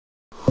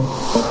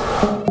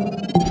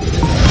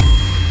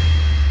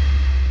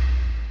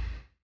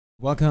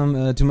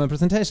Welcome to my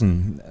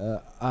presentation,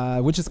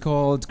 which is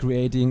called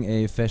Creating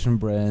a Fashion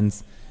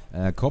Brand's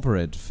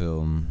Corporate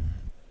Film.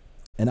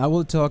 And I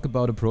will talk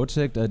about a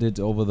project I did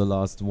over the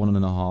last round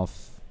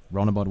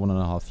about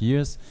 1.5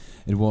 years.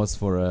 It was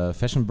for a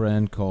fashion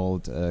brand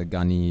called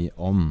GUNEE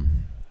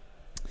Homme.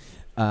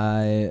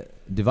 I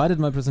divided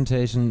my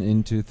presentation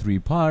into 3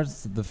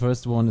 parts. The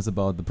first one is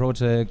about the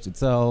project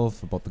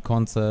itself, about the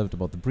concept,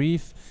 about the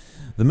brief.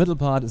 The middle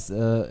part is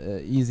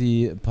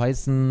easy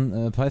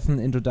Python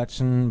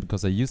introduction,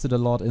 because I used it a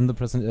lot in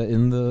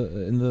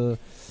the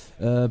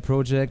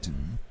project.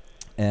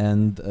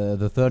 And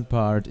the third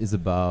part is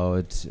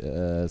about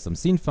some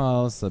scene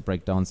files. I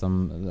break down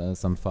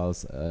some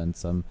files and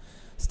some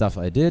stuff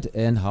I did,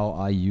 and how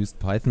I used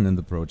Python in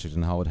the project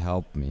and how it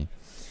helped me.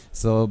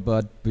 So,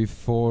 but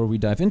before we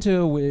dive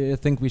into it, I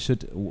think we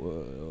should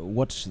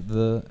watch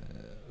the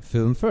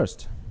film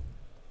first.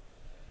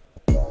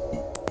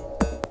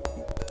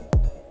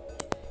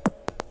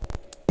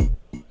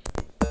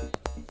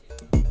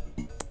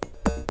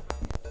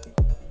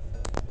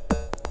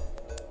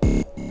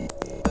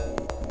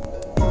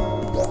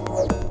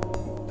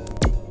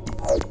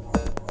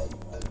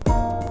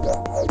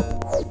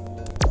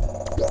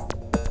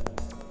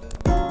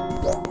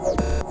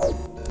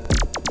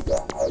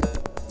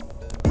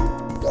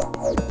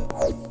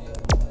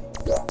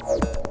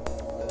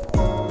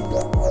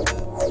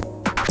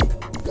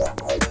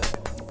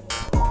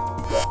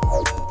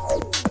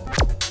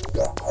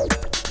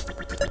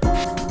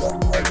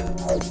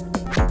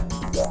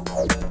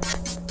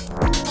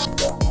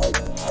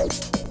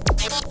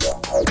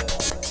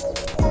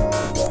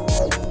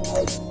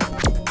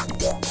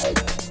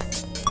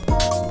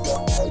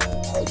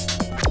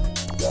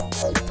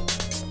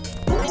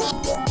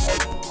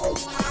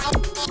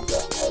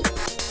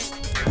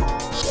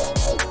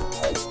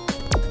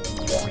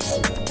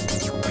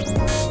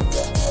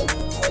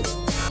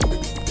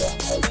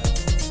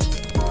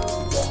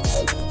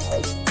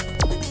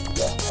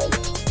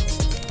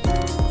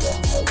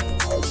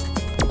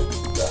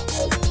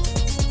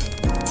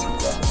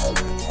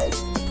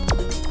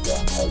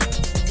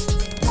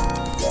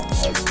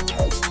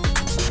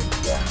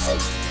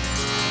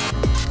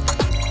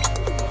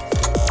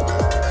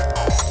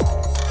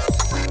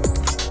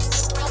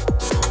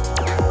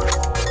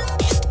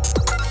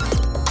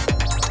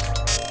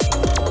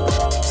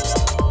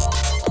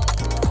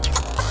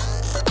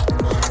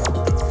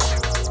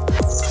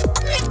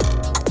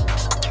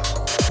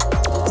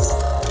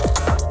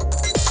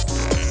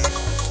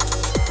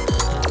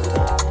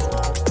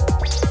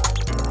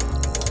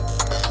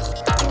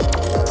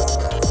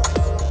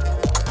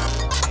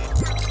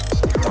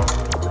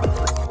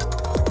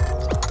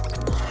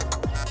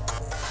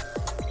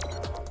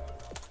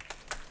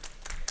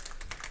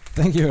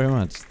 Thank you very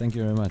much. Thank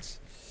you very much.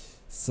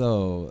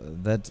 So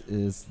that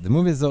is the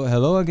movie. So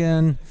hello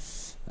again.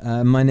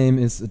 My name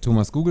is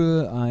Thomas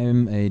Gugel.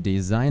 I'm a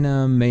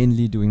designer,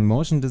 mainly doing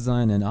motion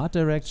design and art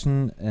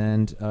direction,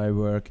 and I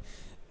work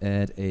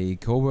at a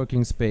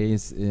co-working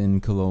space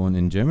in Cologne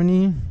in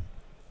Germany.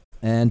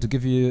 And to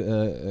give you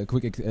a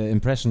quick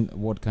impression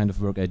what kind of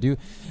work I do,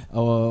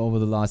 over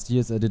the last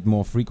years I did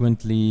more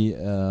frequently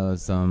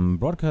some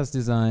broadcast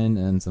design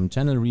and some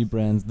channel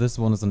rebrands. This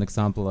one is an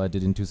example I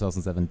did in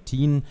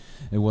 2017.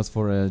 It was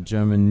for a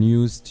German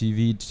news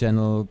TV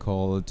channel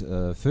called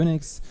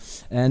Phoenix.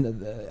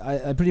 And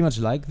I pretty much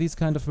like this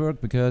kind of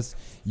work, because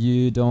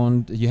you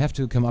have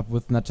to come up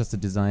with not just a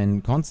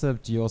design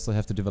concept, you also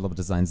have to develop a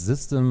design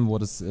system,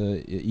 what is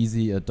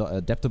easy,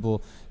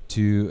 adaptable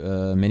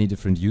to many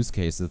different use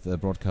cases a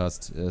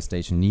broadcast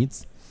station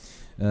needs.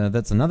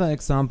 That's another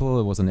example.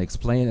 It was a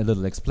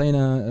little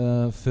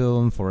explainer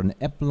film for an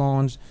app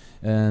launch,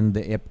 and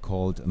the app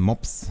called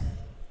Mops.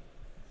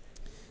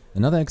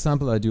 Another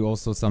example, I do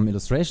also some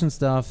illustration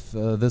stuff.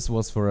 This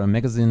was for a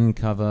magazine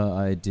cover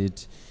I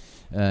did,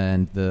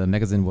 and the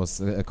magazine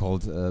was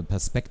called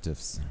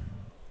Perspectives.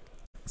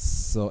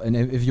 So, and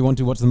if you want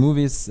to watch the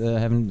movies,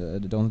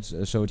 don't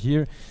show it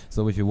here.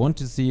 So if you want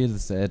to see it,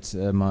 it's at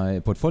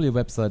my portfolio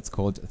website. It's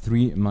called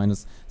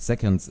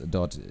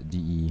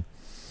 3-seconds.de.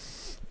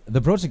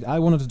 The project I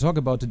wanted to talk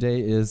about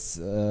today is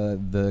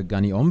the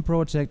GUNEE Homme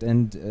project.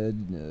 And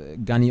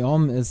GUNEE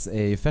Homme is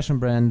a fashion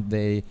brand.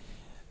 They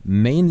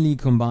mainly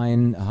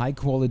combine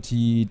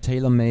high-quality,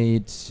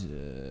 tailor-made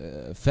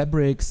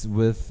fabrics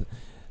with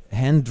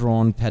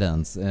hand-drawn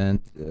patterns. And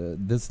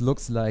this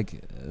looks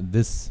like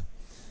this.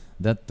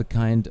 That's the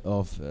kind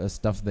of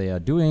stuff they are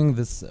doing.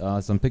 This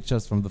are some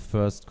pictures from the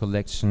first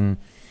collection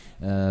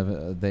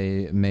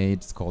they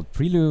made. It's called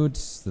Prelude.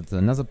 That's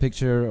another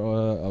picture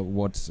of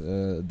what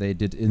they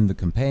did in the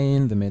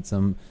campaign. They made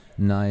some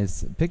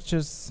nice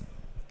pictures.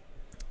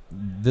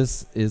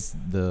 This is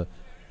the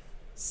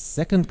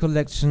second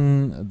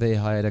collection. They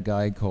hired a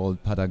guy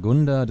called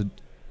Patagunda to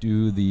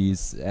do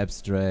these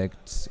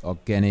abstract,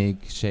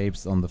 organic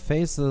shapes on the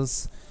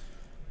faces.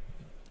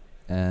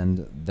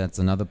 And that's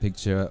another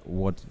picture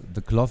what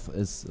the cloth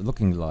is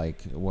looking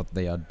like, what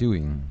they are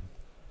doing.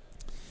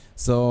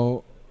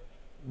 So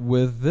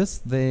with this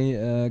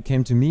they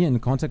came to me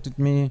and contacted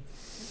me,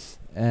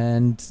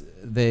 and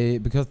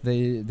because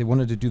they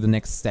wanted to do the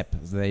next step.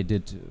 They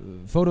did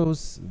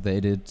photos, they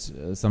did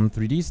some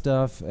 3D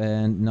stuff,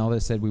 and now they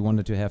said we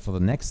wanted to have for the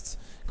next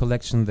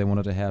collection, they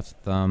wanted to have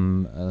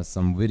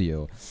some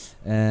video.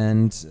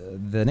 And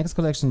the next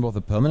collection was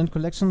the permanent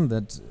collection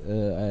that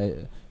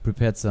I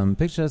prepared some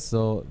pictures,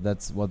 so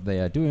that's what they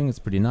are doing. It's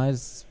pretty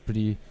nice,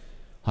 pretty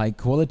high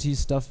quality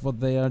stuff what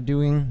they are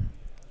doing.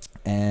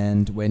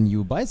 And when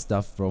you buy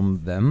stuff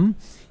from them,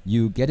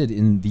 you get it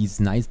in these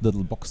nice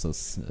little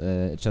boxes.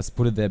 Just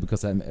put it there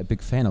because I'm a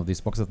big fan of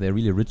these boxes. They're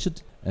really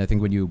rigid. I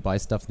think when you buy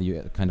stuff,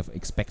 you kind of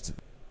expect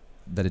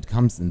that it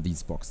comes in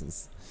these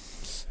boxes.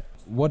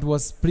 What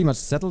was pretty much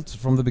settled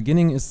from the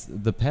beginning is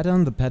the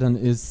pattern. The pattern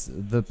is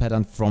the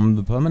pattern from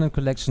the permanent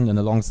collection, and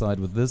alongside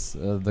with this,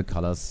 the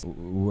colors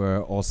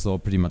were also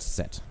pretty much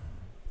set.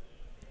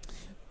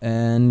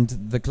 And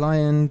the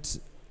client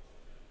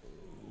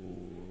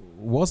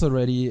was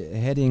already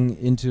heading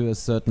into a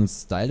certain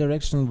style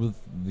direction with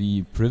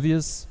the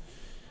previous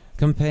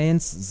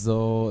campaigns,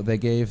 so they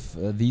gave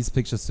these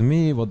pictures to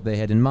me, what they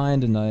had in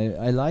mind, and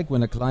I like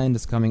when a client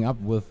is coming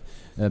up with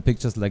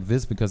pictures like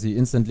this, because you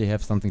instantly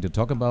have something to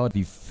talk about,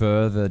 the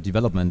further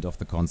development of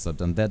the concept,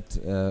 and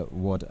that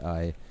what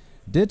I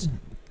did.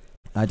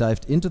 I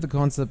dived into the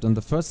concept, and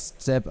the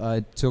first step I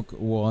took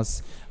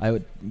was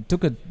I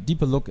took a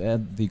deeper look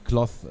at the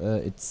cloth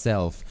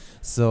itself.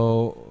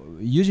 So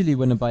usually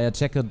when I buy a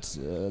jacket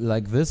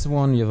like this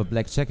one, you have a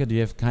black jacket,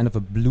 you have kind of a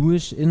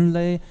bluish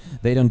inlay.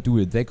 They don't do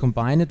it. They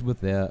combine it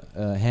with their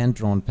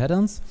hand-drawn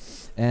patterns,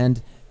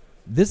 and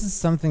this is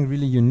something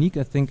really unique,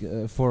 I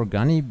think, for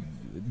GUNEE.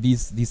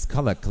 These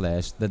color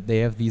clash, that they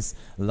have these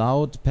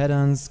loud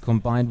patterns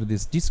combined with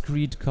these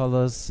discrete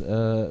colors,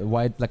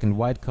 black and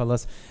white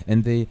colors,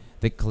 and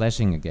they're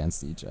clashing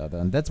against each other.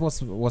 And that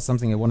was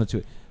something I wanted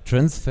to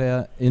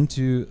transfer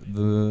into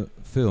the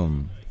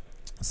film.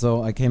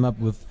 So I came up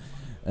with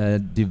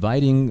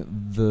dividing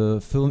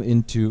the film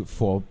into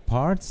 4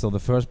 parts. So the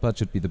first part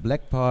should be the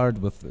black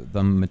part with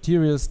the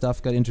material stuff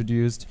got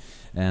introduced,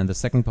 and the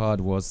second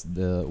part was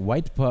the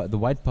white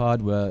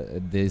part where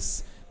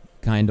this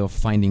kind of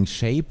finding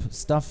shape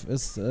stuff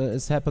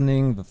is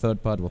happening. The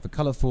third part was the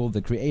colorful,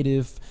 the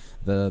creative,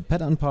 the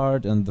pattern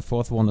part, and the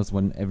fourth one is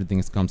when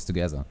everything comes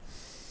together.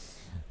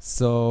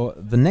 So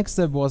the next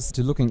step was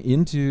to looking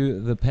into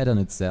the pattern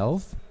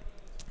itself,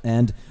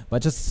 and by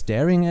just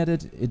staring at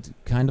it, it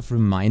kind of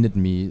reminded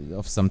me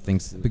of some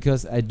things,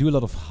 because I do a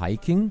lot of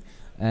hiking,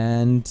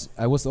 and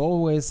I was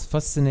always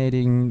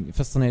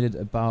fascinated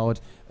about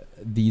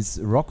these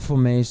rock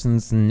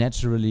formations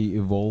naturally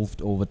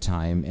evolved over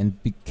time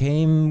and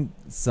became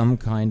some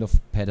kind of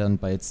pattern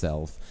by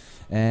itself.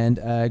 And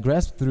I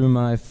grasped through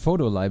my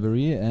photo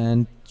library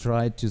and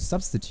tried to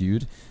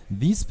substitute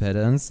these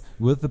patterns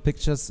with the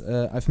pictures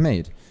I've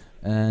made.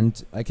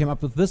 And I came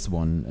up with this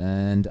one,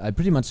 and I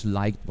pretty much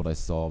liked what I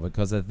saw,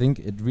 because I think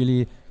it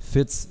really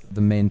fits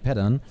the main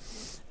pattern.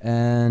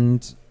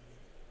 And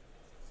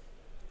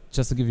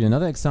just to give you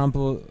another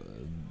example,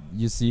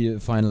 you see a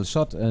final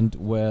shot and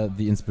where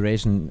the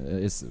inspiration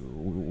is,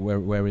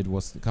 where it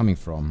was coming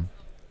from.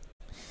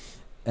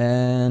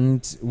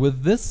 And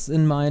with this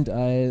in mind,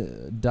 I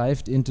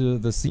dived into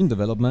the scene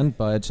development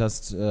by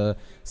just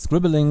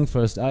scribbling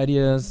first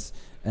ideas.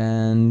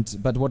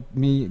 But what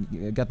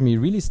got me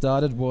really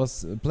started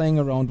was playing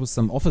around with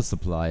some office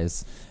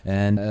supplies.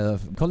 And a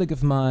colleague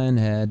of mine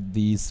had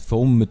these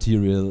foam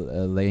material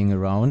laying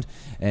around,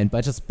 and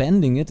by just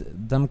bending it,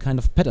 some kind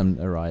of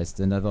pattern arose.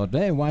 And I thought,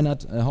 hey, why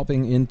not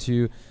hopping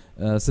into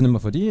Cinema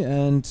 4D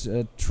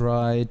and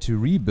try to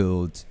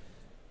rebuild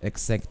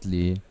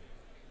exactly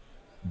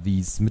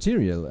these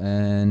material.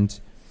 And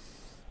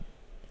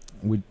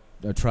we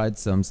tried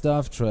some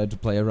stuff, tried to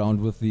play around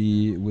with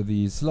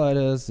the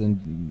sliders,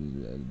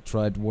 and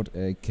tried what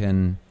I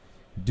can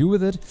do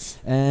with it.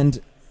 And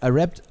I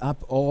wrapped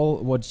up all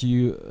what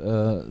you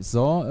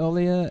saw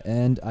earlier,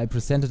 and I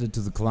presented it to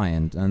the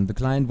client. And the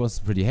client was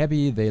pretty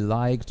happy. They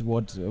liked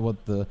what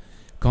the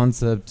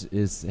concept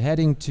is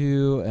heading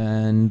to,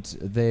 and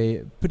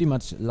they pretty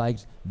much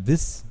liked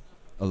this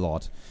a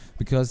lot,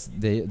 because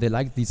they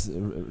like these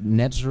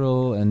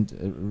natural and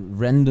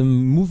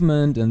random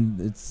movement, and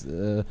it's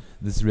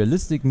this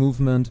realistic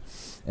movement.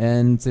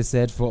 And they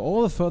said, for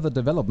all the further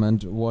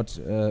development what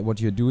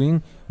you're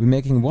doing, we're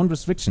making one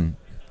restriction.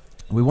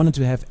 We wanted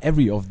to have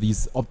every of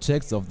these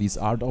objects, of these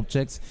art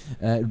objects,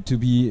 to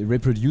be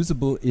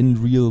reproducible in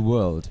real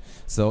world.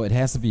 So it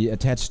has to be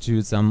attached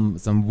to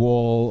some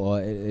wall,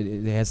 or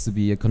it has to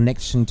be a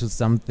connection to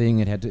something.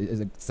 It had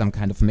to, some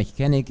kind of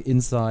mechanic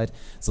inside.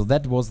 So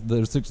that was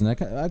the restriction. I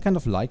kind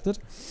of liked it,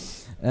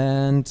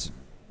 and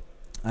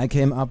I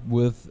came up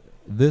with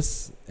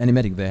this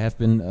animatic. There have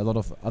been a lot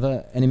of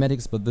other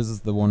animatics, but this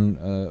is the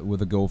one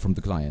with a go from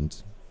the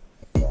client.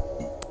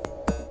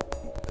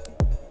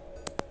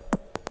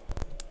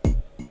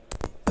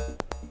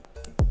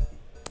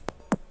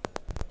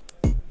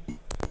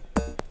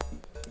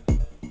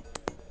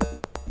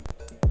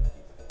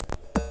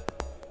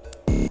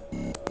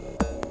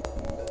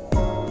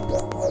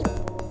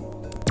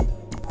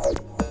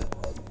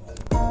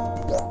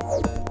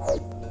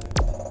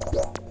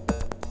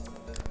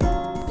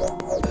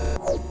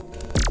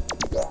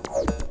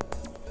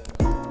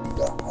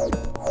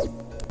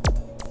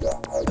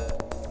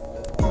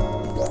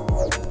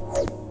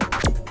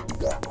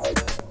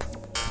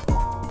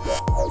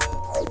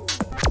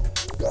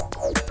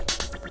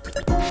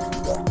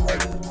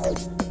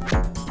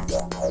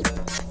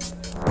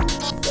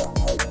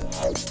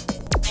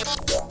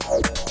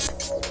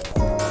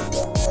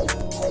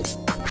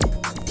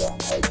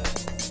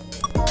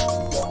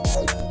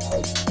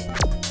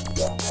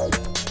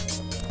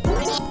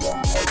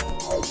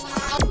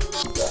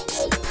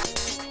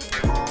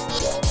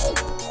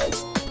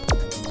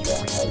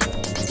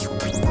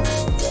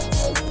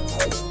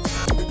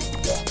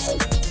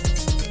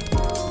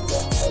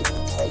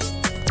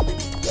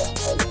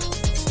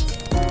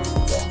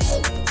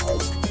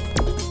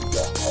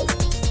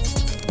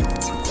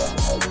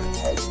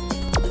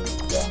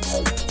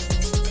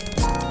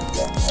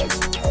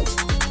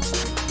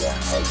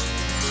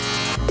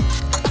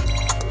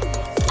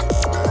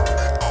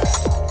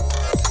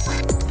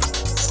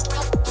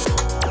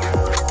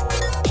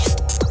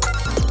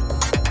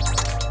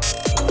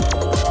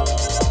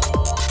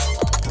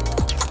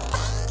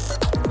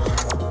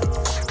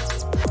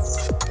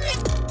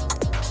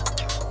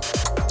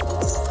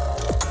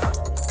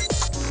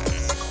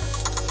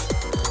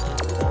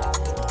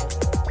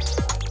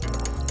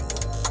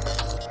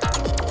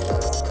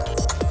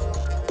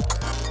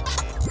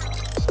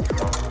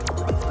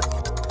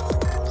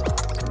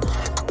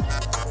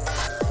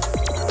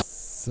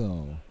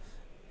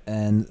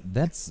 And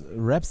that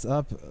wraps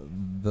up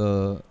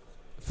the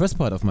first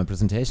part of my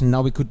presentation.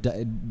 Now we could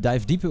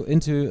dive deeper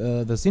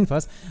into the scene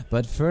files,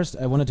 but first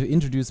I wanted to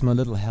introduce my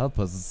little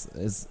helpers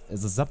as a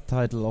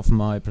subtitle of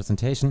my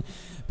presentation,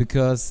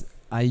 because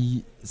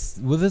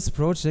with this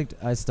project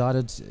I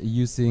started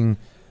using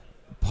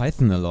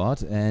Python a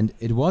lot, and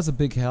it was a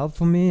big help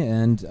for me,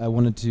 and I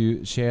wanted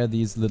to share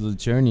this little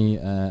journey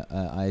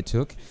I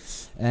took.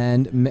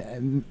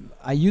 And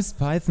I use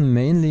Python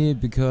mainly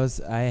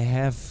because I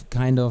have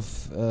kind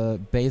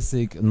of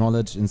basic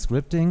knowledge in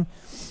scripting,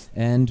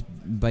 and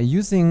by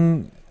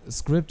using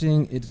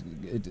scripting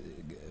it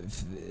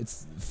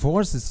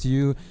forces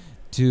you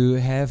to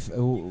have a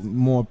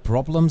more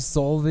problem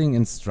solving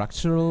and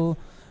structural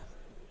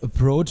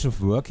approach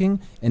of working,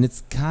 and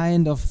it's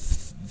kind of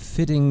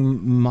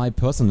fitting my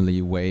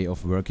personally way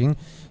of working.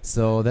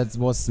 So that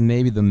was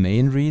maybe the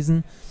main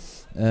reason.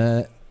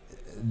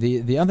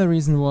 The other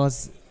reason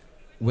was,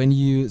 when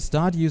you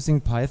start using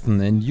Python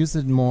and use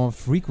it more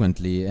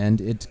frequently and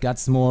it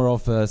gets more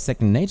of a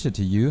second nature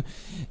to you,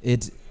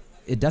 it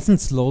doesn't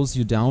slows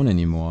you down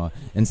anymore.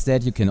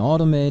 Instead you can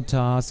automate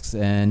tasks,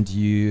 and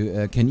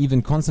you can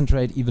even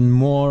concentrate even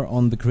more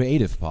on the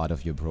creative part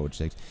of your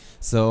project.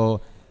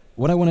 So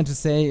what I wanted to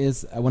say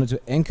is, I wanted to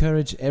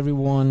encourage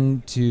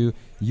everyone to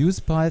use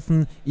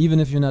Python,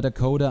 even if you're not a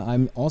coder.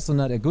 I'm also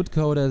not a good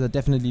coder, there are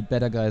definitely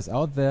better guys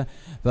out there,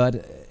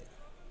 but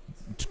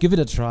give it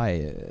a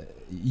try.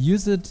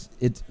 Use it.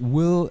 I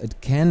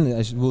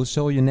will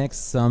show you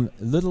next some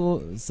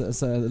little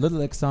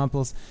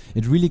examples.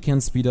 It really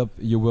can speed up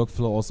your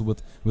workflow also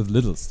with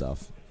little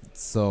stuff.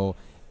 So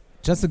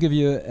just to give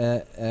you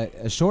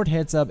a short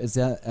heads up, is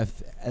there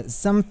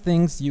some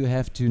things you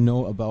have to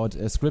know about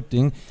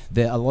scripting.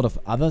 There are a lot of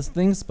other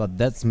things, but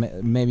that's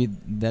maybe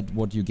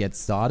what you get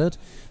started.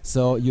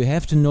 So you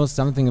have to know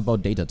something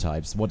about data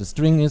types, what a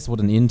string is, what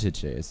an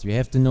integer is. You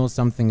have to know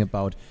something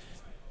about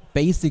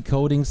basic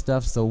coding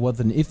stuff, so what's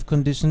an if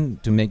condition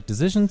to make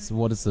decisions,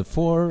 what is a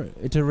for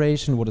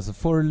iteration, what is a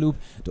for loop,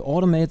 to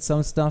automate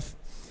some stuff.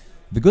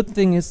 The good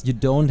thing is you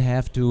don't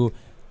have to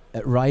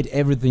write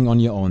everything on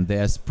your own.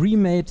 There's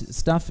pre-made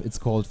stuff, it's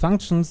called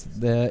functions.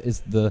 There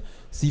is the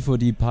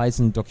C4D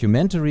Python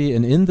documentary,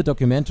 and in the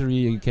documentary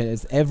you can,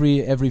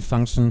 every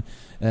function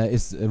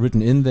is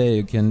written in there.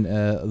 You can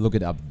look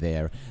it up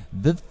there.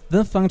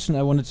 The function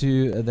I wanted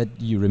to that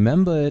you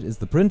remember it is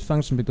the print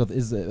function, because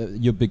it's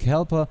your big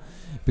helper,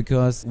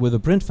 because with a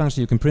print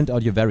function you can print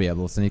out your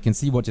variables and you can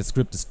see what your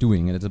script is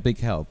doing, and it's a big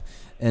help.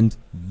 And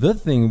the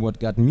thing what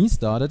got me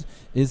started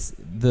is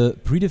the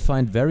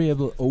predefined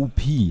variable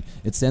OP.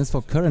 It stands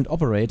for current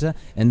operator,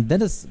 and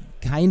that is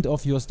kind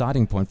of your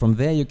starting point. From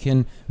there you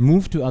can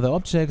move to other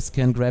objects,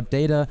 can grab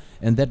data,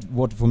 and that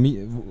what for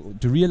me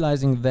to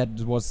realizing that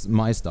was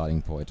my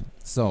starting point.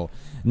 So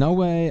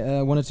now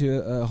I wanted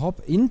to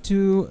hop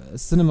into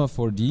Cinema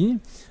 4D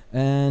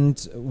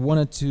and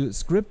wanted to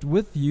script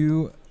with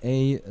you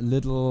a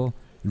little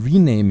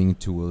renaming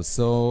tool.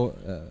 So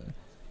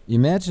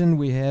imagine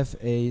we have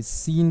a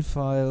scene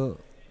file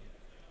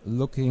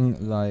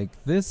looking like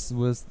this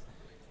with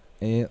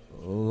a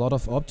lot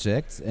of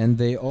objects, and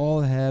they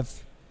all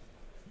have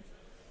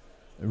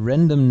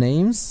random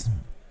names,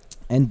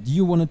 and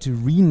you wanted to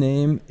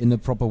rename in a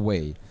proper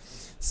way.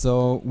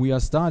 So we are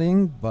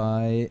starting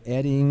by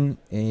adding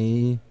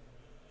a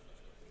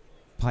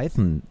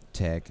Python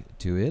tag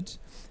to it.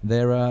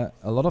 There are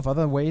a lot of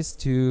other ways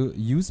to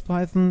use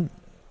Python.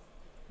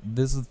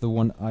 This is the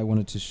one I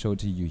wanted to show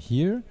to you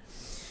here.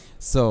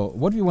 So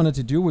what we wanted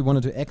to do, we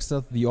wanted to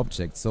access the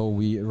object. So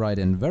we write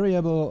in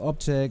variable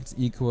object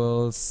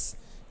equals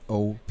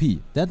OP.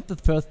 That's the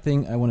first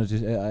thing I wanted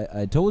to.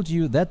 I told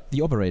you that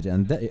the operator,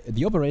 and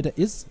the operator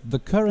is the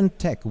current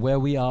tag where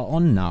we are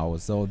on now.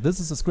 So this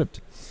is a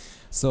script.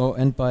 So,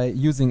 and by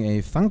using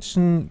a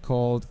function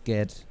called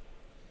get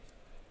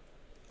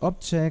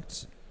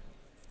object,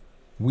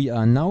 we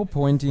are now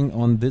pointing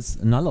on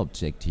this null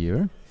object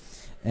here.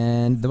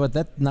 And but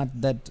that's not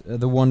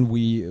the one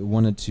we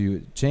wanted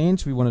to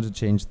change. We wanted to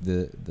change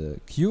the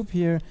cube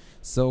here.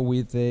 So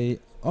with a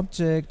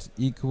object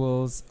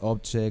equals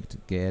object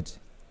get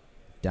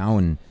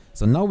down.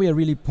 So now we are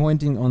really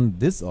pointing on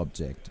this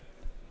object,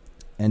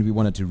 and we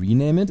wanted to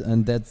rename it.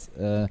 And that's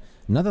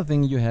another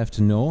thing you have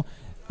to know.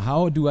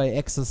 How do I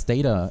access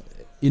data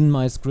in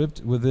my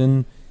script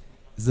within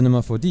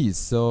Cinema 4D.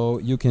 So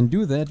you can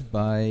do that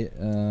by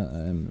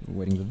I'm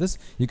waiting for this.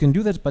 You can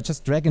do that by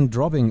just drag and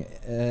dropping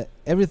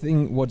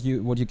everything what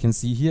you can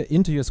see here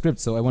into your script.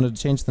 So I wanted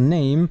to change the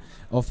name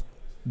of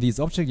these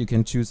objects. You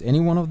can choose any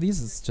one of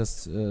these. It's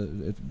just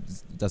it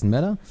doesn't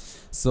matter.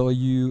 So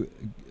you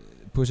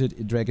push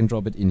it, drag and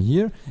drop it in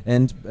here,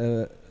 and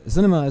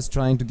Cinema is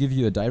trying to give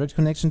you a direct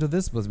connection to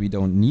this, but we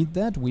don't need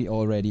that. We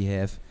already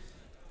have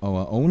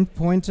our own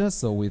pointer.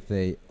 So with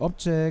a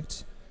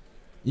object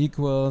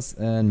equals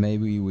and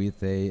maybe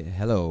with a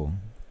hello,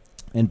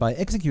 and by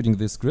executing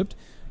this script,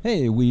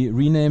 hey, we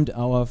renamed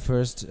our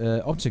first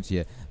object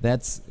here.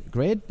 That's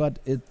great, but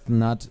it's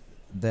not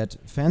that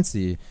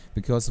fancy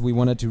because we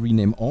wanted to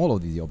rename all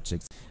of these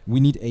objects.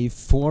 We need a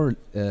for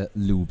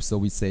loop, so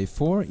we say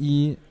for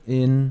e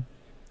in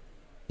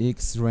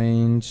x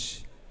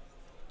range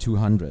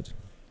 200.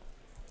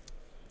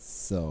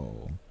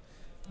 So,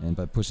 and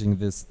by pushing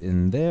this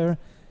in there,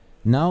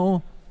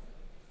 now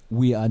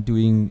we are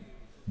doing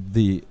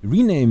the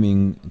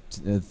renaming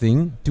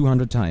thing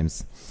 200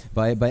 times.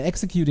 By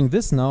executing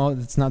this now,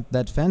 it's not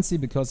that fancy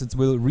because it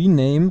will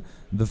rename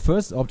the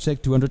first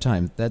object 200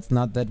 times. That's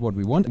not that what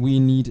we want. We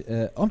need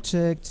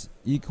object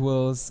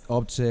equals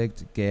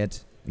object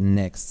get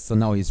next. So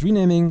now he's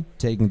renaming,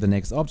 taking the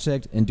next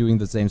object and doing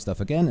the same stuff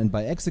again, and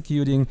by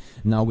executing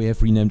now we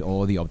have renamed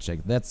all the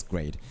objects. That's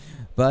great.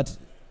 But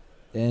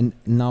and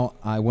now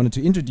I wanted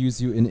to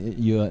introduce you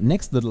in your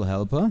next little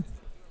helper,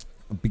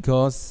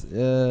 because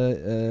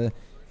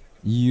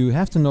you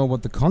have to know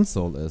what the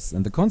console is,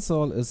 and the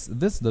console is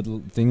this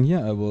little thing here.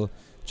 I will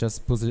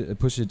just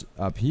push it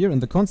up here,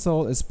 and the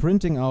console is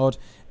printing out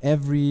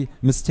every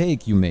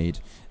mistake you made.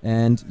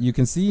 And you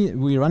can see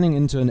we're running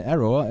into an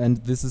error, and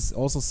this is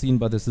also seen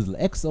by this little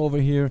X over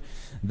here,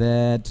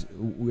 that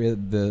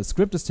the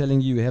script is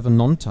telling you have a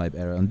non-type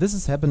error. And this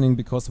is happening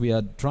because we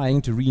are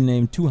trying to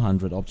rename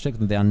 200 objects,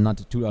 and there are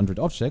not 200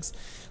 objects.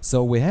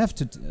 So we have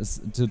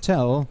to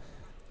tell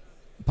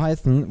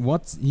Python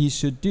what he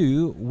should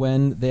do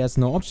when there's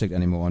no object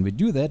anymore, and we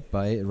do that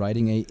by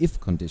writing a if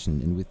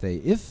condition, and with a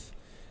if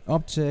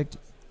object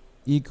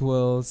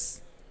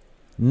equals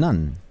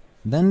none,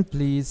 then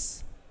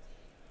please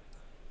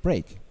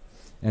break.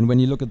 And when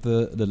you look at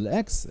the little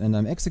X and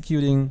I'm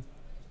executing,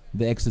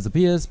 the X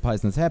disappears,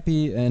 Python is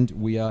happy, and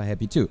we are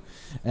happy too.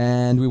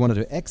 And we wanted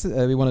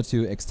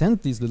to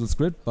extend these little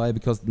script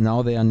because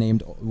now they are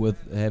named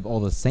have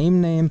all the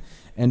same name,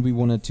 and we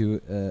wanted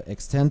to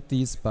extend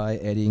these by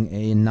adding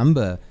a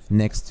number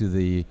next to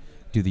the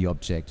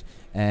object.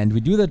 And we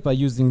do that by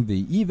using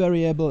the e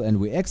variable, and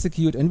we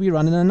execute, and we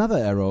run in another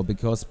error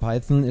because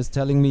Python is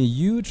telling me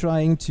you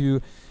trying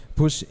to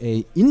push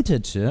a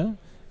integer,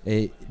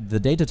 the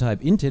data type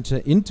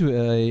integer, into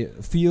a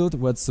field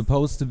where it's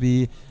supposed to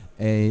be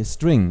a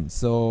string.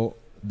 So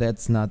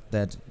that's not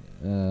that.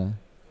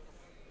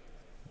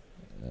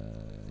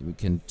 We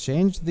can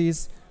change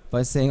these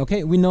by saying,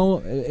 okay, we know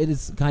it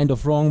is kind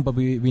of wrong, but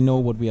we know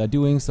what we are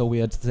doing, so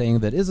we are saying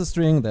that is a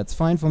string, that's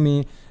fine for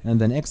me, and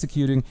then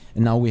executing,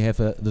 and now we have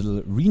a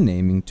little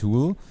renaming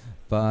tool.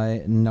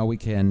 By now we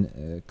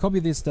can copy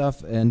this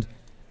stuff, and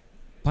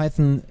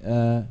Python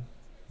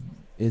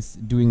is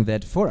doing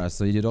that for us,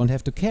 so you don't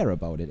have to care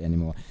about it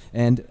anymore.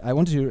 And I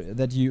want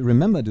that you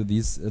remember to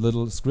this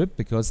little script,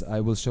 because I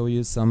will show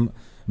you some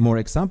more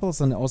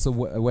examples, and also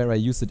where I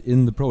use it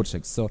in the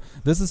project. So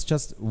this is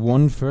just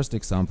one first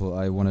example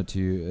I want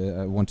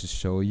to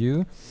show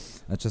you.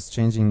 Just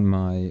changing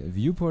my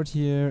viewport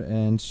here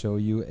and show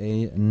you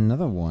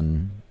another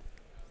one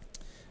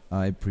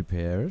I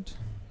prepared.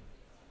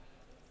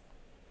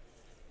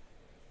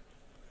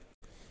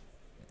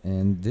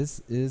 And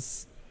this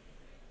is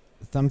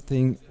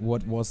something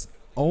what was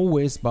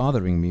always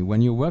bothering me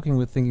when you're working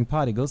with thinking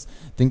particles.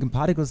 Thinking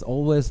particles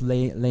always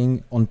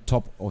laying on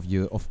top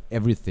of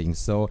everything.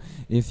 So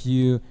if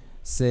you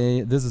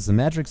say this is a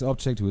matrix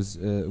object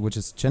which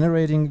is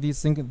generating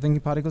these thinking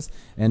particles,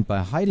 and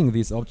by hiding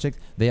these objects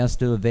they are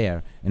still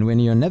there, and when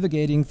you're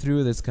navigating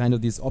through this kind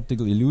of this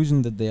optical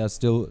illusion that they are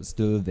still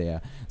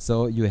there.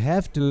 So you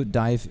have to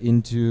dive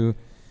into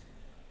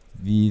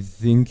the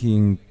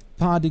thinking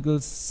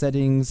particles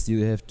settings.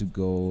 You have to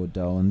go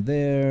down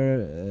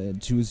there,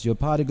 choose your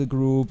particle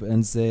group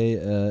and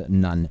say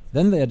none.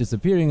 Then they are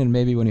disappearing, and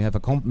maybe when you have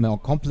a more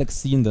complex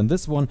scene than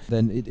this one,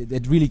 then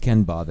it really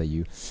can bother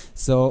you.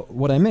 So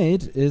what I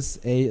made is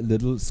a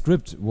little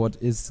script what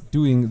is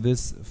doing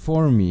this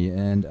for me,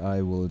 and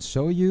I will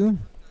show you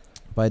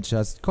by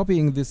just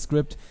copying this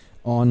script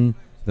on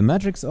the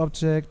matrix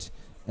object.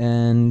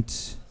 And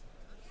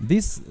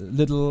this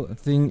little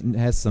thing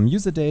has some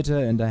user data,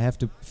 and I have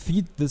to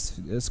feed this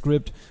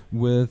script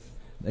with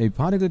a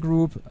particle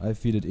group. I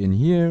feed it in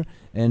here,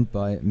 and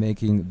by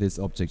making this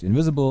object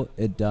invisible,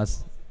 it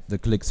does the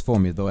clicks for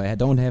me, though I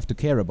don't have to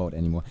care about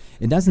anymore.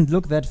 It doesn't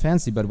look that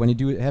fancy, but when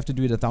you have to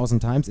do it 1,000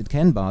 times, it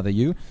can bother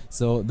you.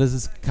 So this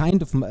is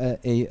kind of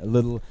a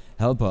little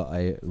helper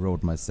I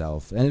wrote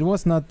myself, and it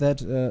was not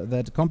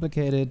that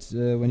complicated.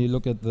 When you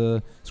look at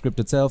the script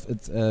itself,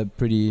 it's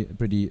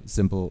pretty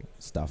simple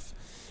stuff.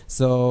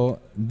 So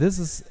this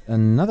is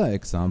another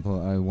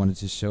example I wanted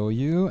to show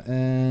you,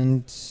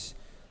 and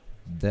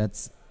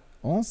that's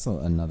also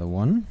another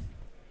one.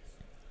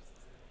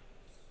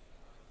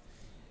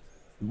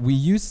 We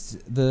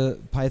used the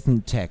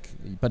Python tag,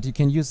 but you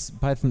can use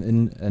Python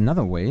in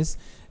another ways,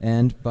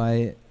 and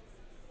by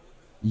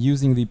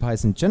using the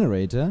Python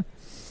generator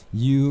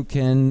you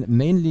can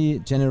mainly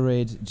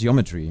generate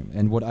geometry.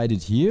 And what I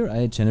did here,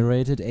 I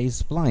generated a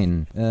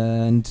spline,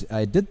 and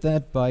I did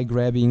that by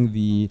grabbing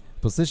the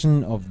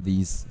position of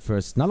these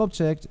first null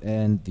object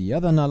and the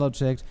other null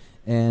object,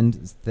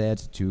 and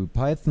said to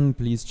Python,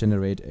 please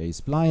generate a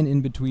spline in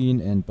between,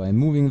 and by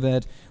moving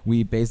that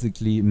we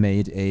basically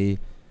made a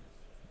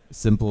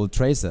simple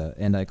tracer.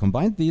 And I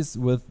combined these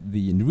with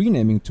the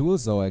renaming tool,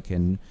 so I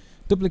can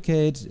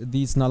duplicate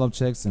these null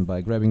objects, and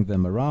by grabbing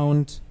them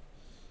around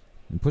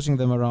and pushing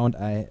them around,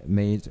 I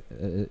made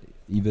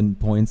even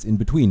points in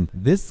between.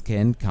 This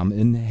can come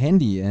in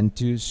handy, and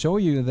to show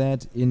you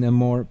that in a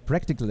more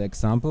practical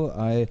example,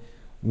 I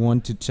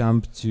want to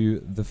jump to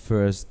the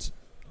first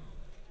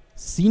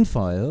scene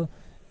file,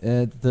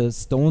 the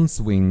stone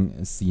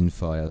swing scene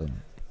file,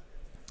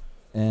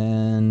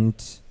 and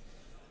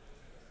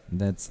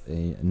that's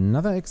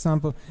another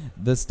example.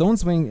 The stone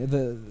swing,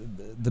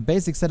 the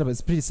basic setup is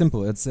pretty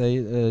simple. It's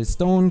a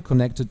stone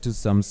connected to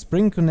some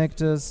spring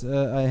connectors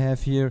I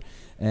have here,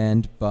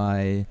 and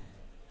by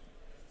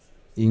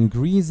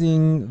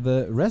increasing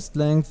the rest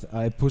length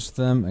I push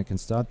them. I can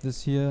start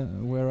this here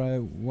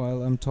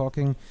while I'm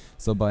talking.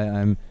 So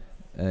by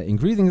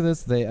increasing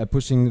this, they are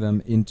pushing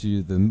them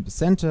into the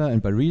center,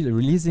 and by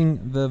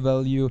releasing the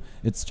value,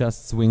 it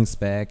just swings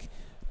back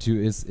to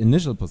its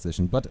initial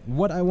position. But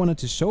what I wanted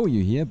to show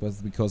you here,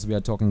 because we are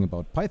talking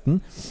about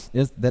Python,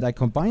 is that I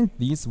combined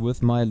these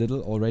with my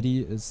little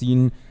already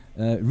seen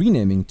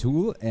renaming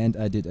tool, and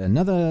I did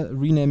another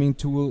renaming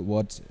tool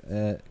what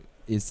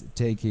is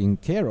taking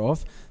care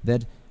of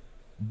that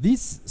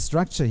this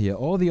structure here,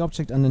 all the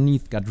object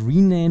underneath, got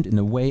renamed in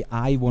a way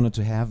I wanted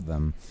to have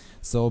them.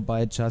 So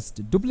by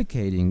just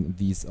duplicating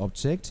these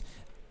objects,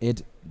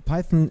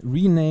 Python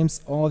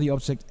renames all the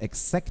object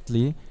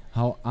exactly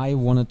how I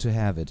wanted to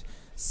have it.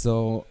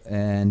 So,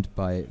 and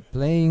by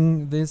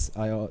playing this,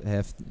 I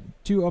have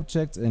two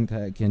objects and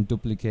I can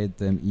duplicate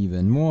them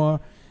even more,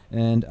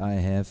 and I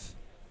have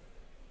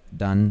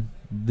done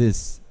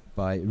this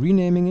by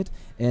renaming it.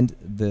 And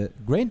the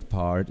great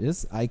part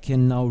is I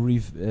can now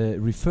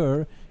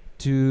refer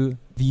to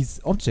these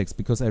objects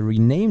because I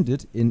renamed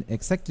it in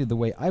exactly the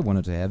way I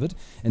wanted to have it,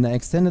 and I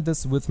extended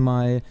this with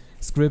my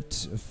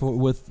script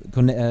with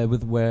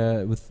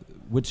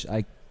which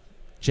I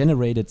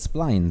generated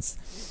splines.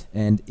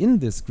 And in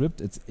this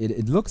script,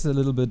 it looks a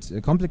little bit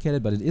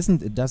complicated, but it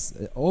isn't. It does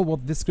all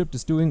what this script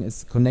is doing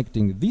is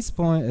connecting these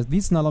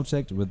null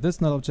object with this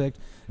null object,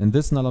 and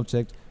this null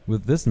object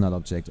with this null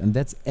object, and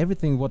that's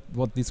everything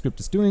what this script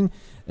is doing.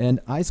 And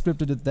I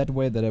scripted it that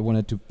way that I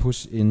wanted to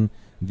push in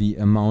the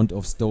amount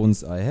of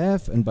stones I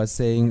have, and by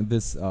saying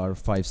this are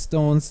 5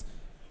 stones,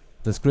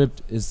 the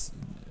script is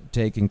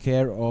taking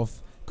care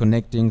of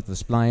connecting the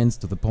splines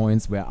to the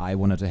points where I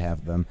wanted to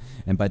have them.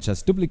 And by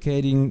just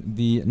duplicating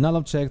the null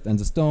object and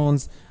the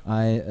stones,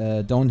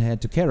 I don't have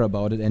to care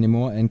about it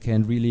anymore and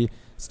can really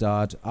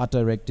start art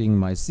directing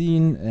my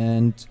scene,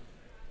 and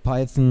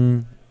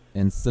Python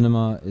and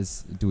Cinema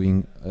is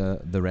doing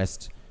the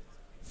rest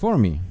for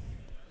me.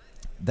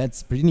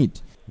 That's pretty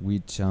neat. We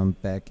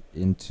jump back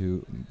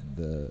into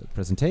the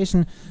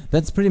presentation.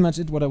 That's pretty much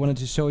it what I wanted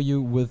to show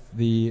you with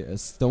the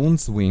stone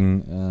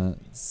swing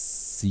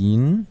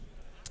scene.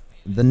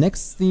 The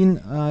next scene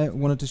I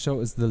wanted to show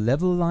is the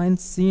level line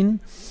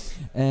scene,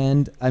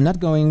 and I'm not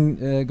going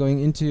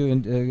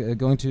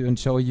to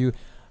show you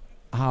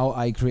how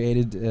I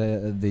created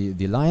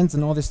the lines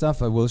and all this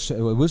stuff. I will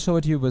show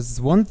it to you, but there's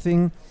one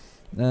thing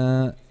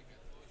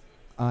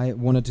I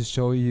wanted to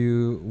show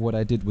you what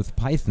I did with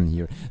Python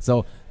here.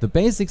 So the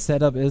basic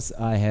setup is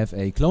I have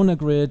a cloner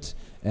grid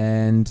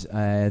and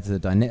a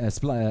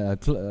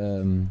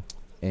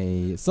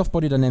soft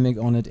body dynamic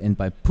on it, and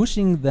by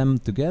pushing them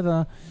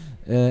together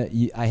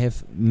I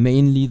have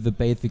mainly the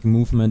basic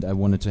movement I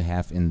wanted to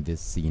have in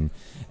this scene.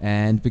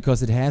 And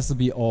because it has to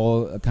be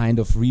all kind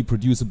of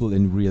reproducible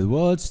in real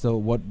world, so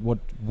what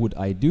would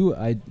I do?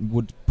 I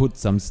would put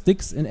some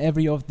sticks in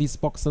every of these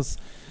boxes,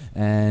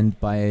 and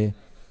by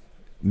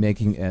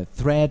making a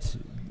thread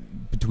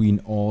between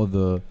all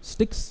the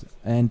sticks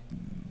and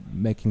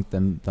making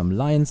them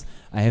lines,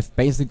 I have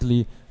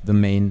basically the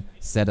main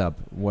setup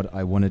what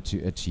I wanted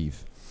to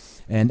achieve.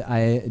 And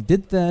I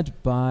did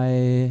that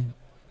by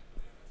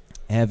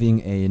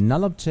having a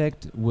null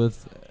object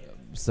with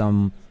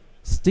some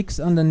sticks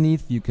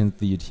underneath, you can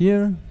see it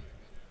here,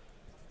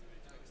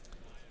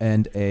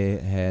 and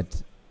I had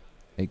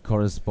a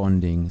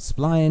corresponding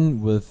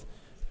spline with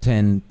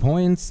 10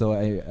 points, so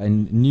I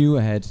knew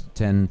I had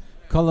 10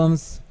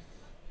 columns.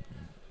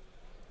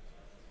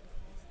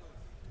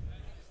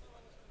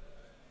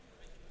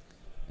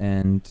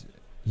 And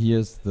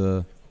here's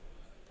the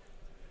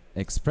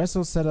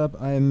espresso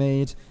setup I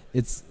made.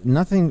 It's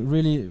nothing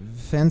really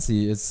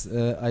fancy. It's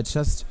I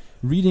just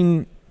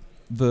reading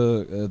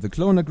the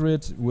cloner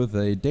grid with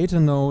a data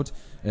node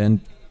and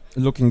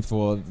looking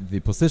for the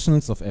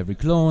positions of every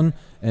clone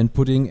and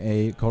putting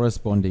a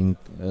corresponding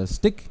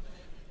stick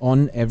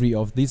on every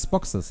of these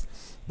boxes.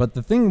 But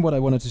the thing what I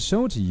wanted to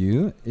show to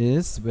you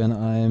is when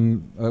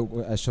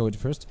I show it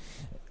first,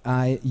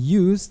 I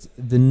used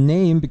the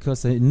name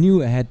because I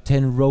knew I had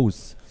 10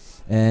 rows.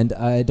 And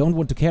I don't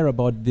want to care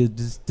about the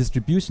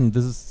distribution.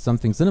 This is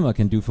something Cinema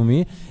can do for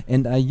me.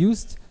 And I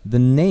used the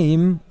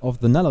name of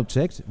the null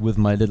object with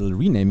my little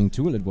renaming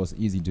tool. It was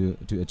easy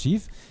to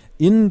achieve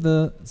in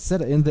the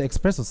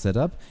espresso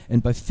setup.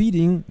 And by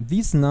feeding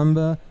this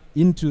number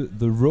into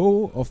the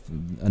row of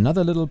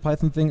another little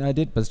Python thing I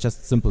did, but it's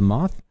just simple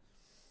math.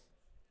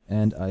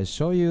 And I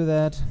show you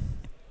that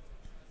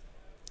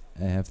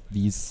I have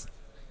these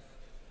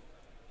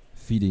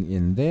feeding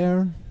in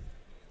there.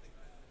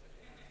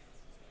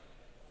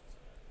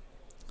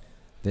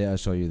 There I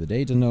show you the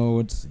data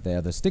node, there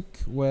the stick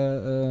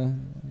where,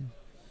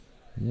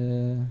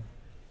 yeah.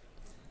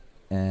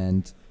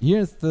 And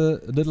here's the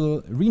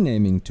little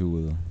renaming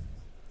tool.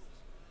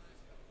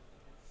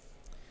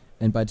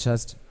 And by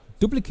just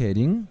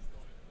duplicating,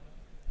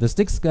 the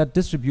sticks got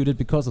distributed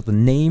because of the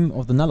name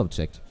of the null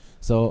object.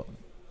 So,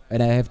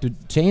 and I have to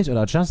change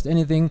or adjust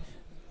anything.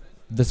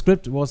 The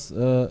script was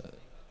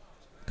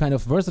kind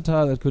of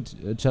versatile, it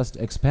could just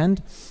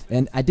expand.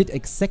 And I did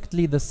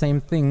exactly the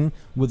same thing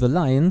with the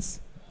lines.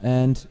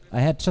 And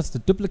I had just to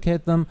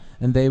duplicate them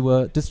and they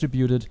were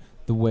distributed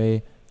the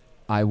way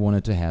I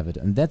wanted to have it.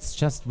 And that's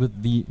just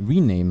with the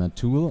renamer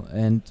tool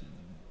and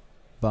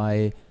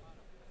by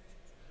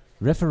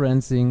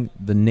referencing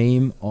the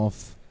name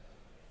of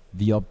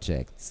the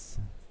objects.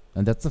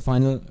 And that's the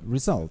final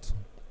result.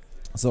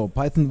 So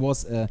Python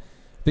was a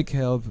big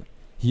help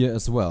here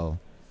as well.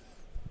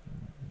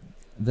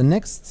 The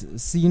next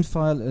scene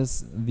file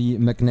is the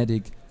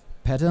magnetic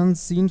pattern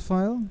scene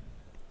file.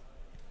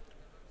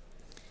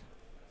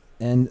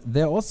 And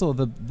there also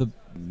the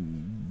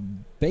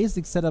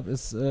basic setup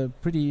is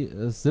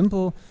pretty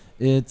simple.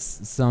 It's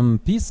some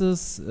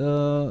pieces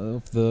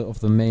of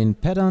the main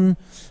pattern,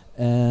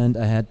 and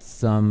I had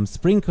some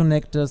spring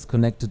connectors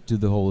connected to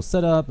the whole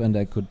setup, and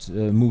I could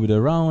move it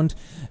around.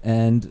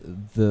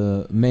 And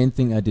the main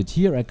thing I did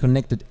here, I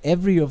connected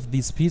every of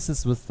these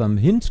pieces with some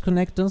hinge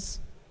connectors,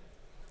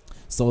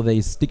 so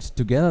they stick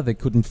together, they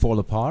couldn't fall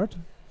apart.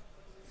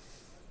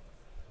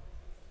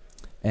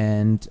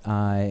 And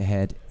I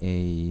had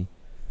a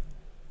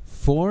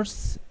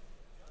force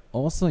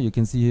also. You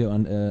can see here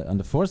on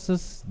the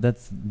forces,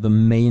 that's the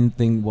main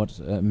thing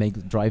what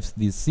drives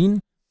this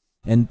scene.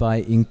 And by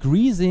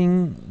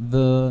increasing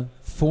the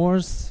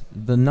force,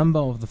 the number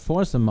of the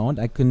force amount,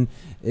 I can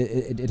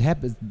it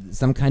happens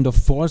some kind of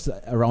force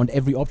around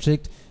every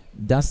object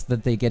does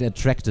that they get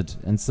attracted.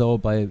 And so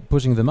by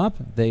pushing them up,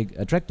 they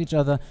attract each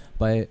other.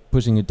 By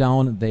pushing it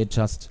down, they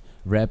just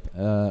wrap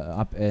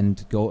up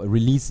and go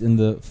release in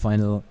the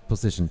final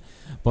position.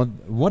 But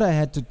what I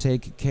had to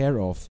take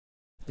care of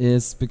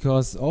is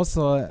because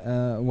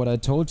also what I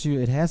told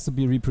you, it has to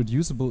be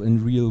reproducible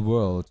in real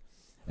world.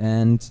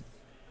 And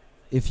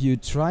if you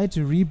try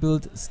to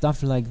rebuild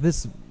stuff like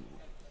this,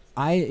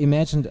 I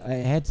imagined I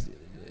had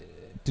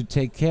to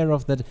take care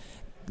of that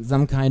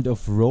some kind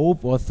of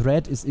rope or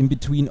thread is in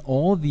between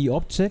all the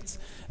objects,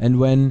 and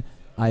when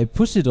I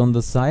push it on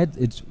the side,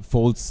 it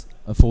folds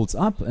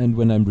up, and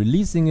when I'm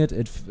releasing it,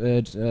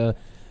 it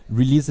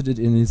releases it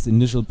in its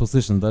initial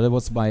position. That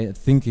was my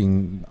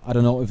thinking. I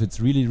don't know if it's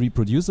really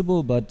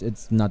reproducible, but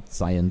it's not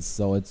science,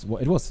 so it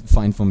was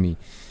fine for me.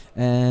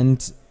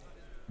 And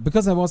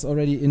because I was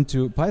already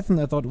into Python,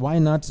 I thought, why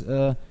not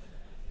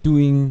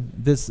doing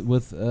this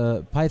with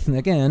Python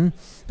again?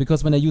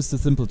 Because when I use the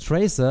simple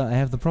tracer, I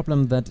have the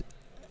problem that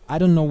I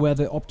don't know where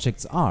the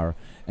objects are,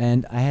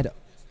 and I had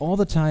all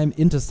the time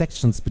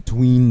intersections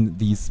between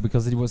these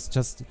because it was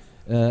just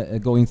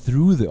going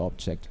through the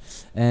object.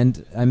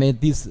 And I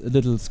made this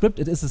little script.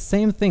 It is the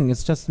same thing.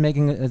 It's just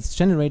it's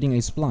generating a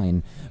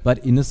spline, but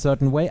in a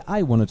certain way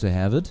I wanted to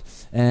have it.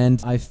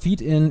 And I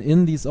feed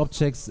in these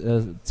objects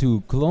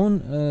to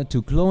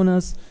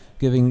cloners,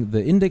 giving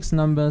the index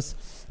numbers.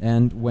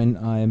 And when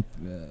I'm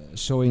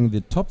showing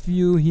the top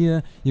view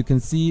here, you can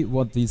see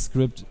what the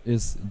script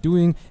is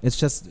doing. It's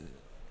just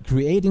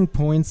creating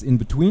points in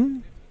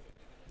between.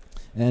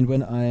 And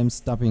when I'm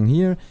stopping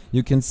here,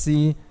 you can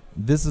see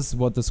this is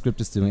what the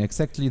script is doing,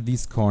 exactly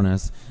these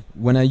corners.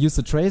 When I use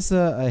the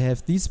tracer, I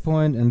have this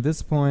point,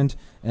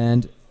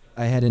 and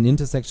I had an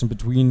intersection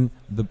between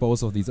the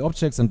both of these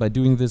objects, and by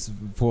doing this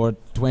for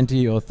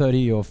 20 or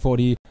 30 or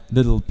 40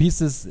 little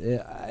pieces,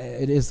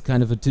 it is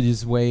kind of a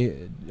tedious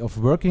way of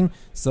working.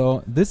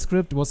 So this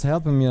script was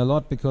helping me a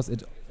lot because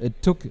it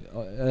took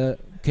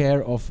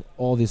care of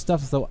all this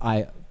stuff. So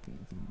I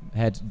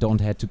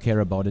don't had to care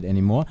about it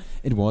anymore.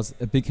 It was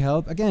a big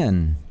help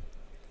again.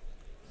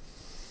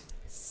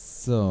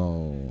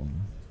 So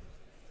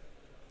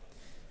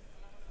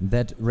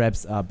that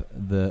wraps up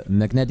the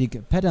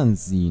magnetic pattern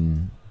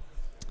scene.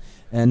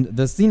 And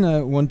the scene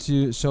I want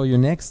to show you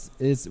next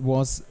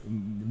was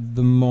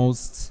the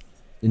most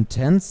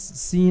intense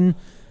scene,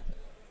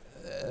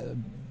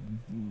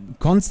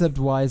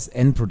 concept-wise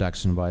and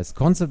production-wise.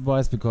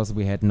 Concept-wise because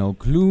we had no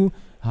clue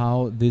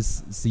how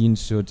this scene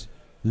should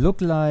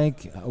look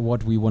like,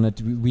 what we wanted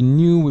to, we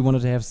knew we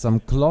wanted to have some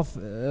cloth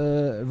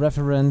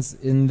reference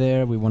in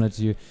there, we wanted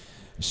to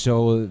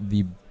show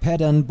the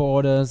pattern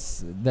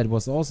borders, that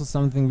was also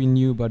something we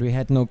knew, but we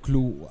had no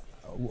clue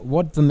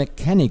what the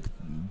mechanic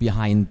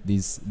behind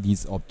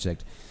these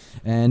objects.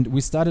 And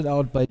we started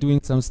out by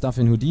doing some stuff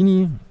in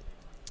Houdini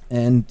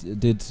and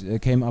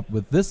came up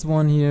with this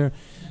one here,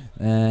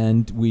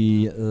 and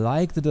we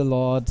liked it a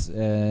lot,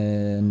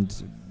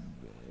 and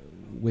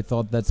we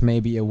thought that's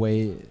maybe a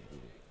way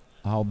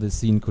how the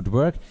scene could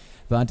work,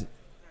 but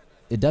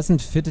it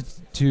doesn't fit it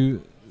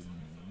to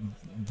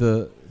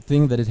the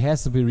thing that it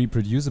has to be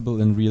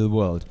reproducible in real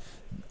world.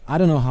 I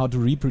don't know how to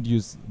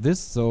reproduce this,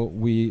 so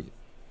we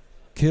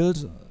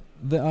killed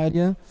the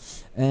idea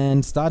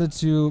and started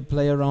to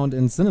play around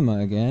in cinema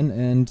again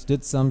and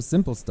did some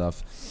simple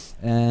stuff.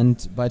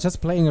 And by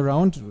just playing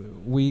around,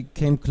 we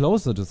came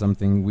closer to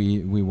something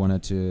we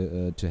wanted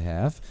to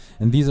have.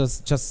 And these are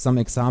just some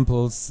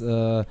examples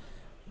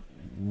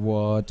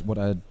what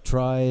I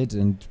tried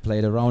and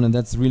played around, and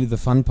that's really the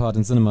fun part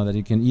in cinema, that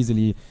you can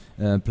easily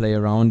play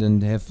around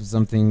and have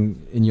something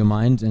in your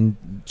mind and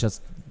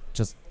just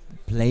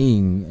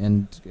playing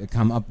and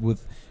come up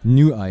with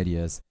new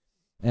ideas.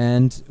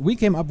 And we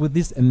came up with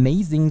this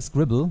amazing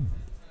scribble.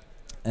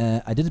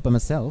 I did it by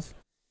myself,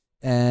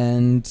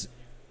 and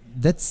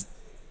that's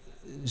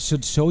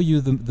should show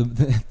you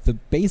the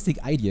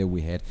basic idea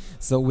we had.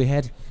 So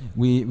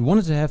we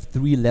wanted to have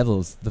 3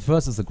 levels. The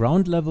first is the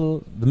ground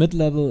level, the mid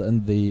level,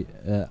 and the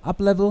up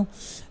level.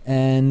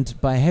 And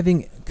by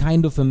having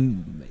kind of a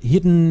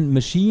hidden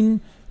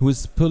machine who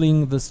is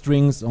pulling the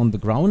strings on the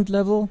ground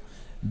level,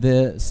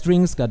 the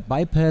strings got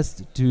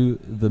bypassed to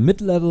the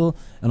mid level,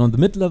 and on the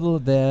mid level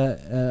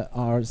there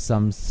are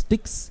some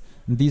sticks.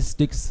 And these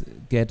sticks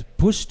get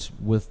pushed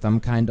with some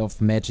kind of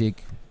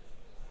magic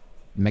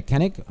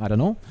mechanic, I don't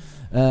know,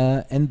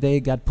 and they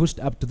got pushed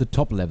up to the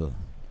top level.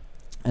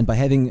 And by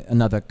having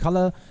another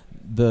color,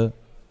 the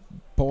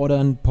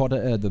border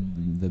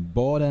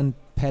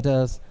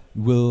patterns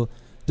will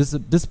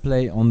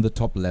display on the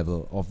top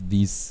level of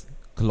these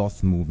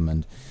cloth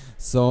movement.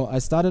 So I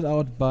started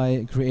out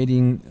by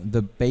creating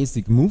the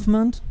basic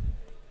movement.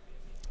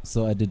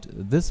 So I did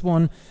this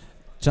one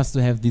just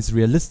to have this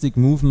realistic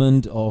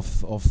movement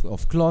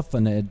of cloth,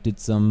 and I did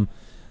some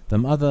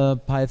other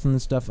Python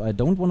stuff I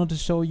don't want to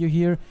show you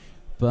here,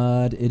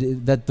 but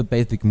that's the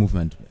basic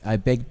movement. I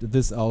baked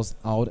this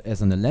out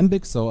as an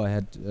alembic, so I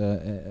had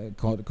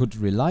could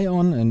rely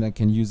on, and I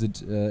can use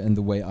it in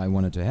the way I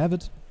wanted to have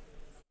it.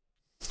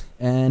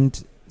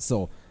 And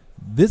so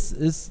this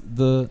is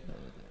the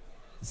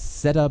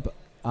setup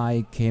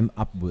I came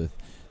up with.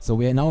 So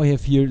we now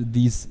have here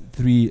these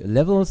 3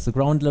 levels: the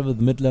ground level,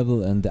 the mid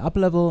level, and the up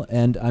level.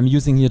 And I'm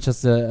using here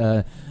just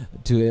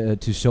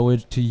to show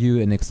it to you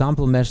an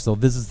example mesh. So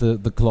this is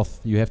the cloth.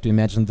 You have to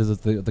imagine this is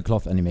the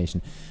cloth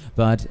animation.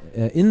 But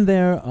in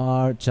there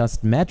are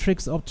just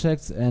matrix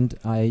objects, and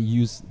I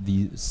use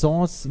the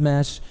source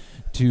mesh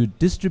to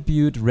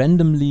distribute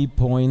randomly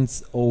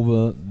points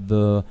over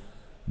the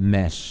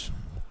mesh.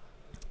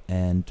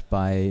 And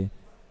by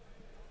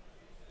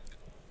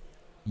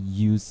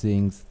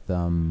using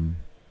some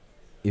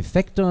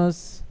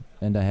effectors,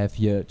 and I have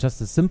here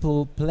just a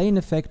simple plane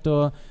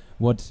effector,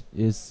 what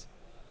is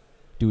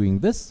doing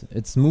this?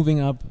 It's moving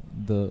up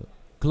the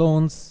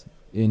clones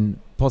in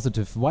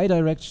positive Y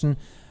direction,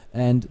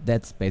 and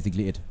that's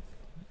basically it.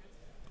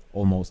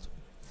 Almost.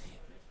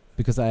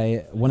 Because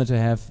I wanted to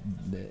have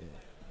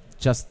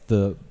just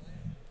the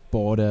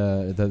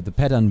border, the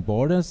pattern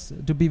borders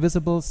to be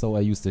visible, so I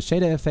used the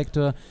shader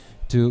effector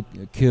to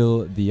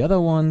kill the other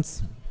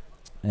ones.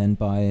 And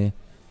by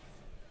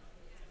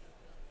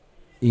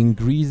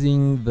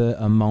increasing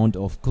the amount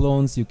of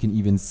clones, you can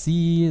even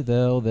see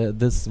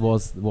this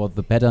was what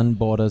the pattern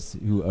borders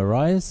who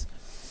arise.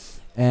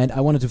 And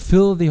I wanted to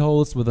fill the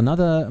holes with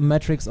another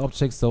matrix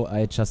object, so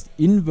I just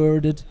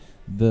inverted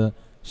the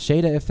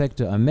shader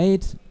effector I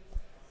made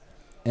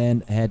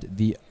and had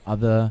the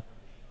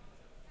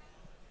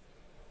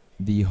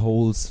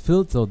holes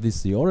filled, so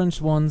these the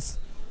orange ones.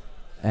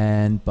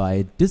 And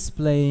by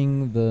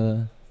displaying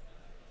the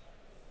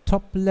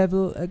top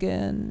level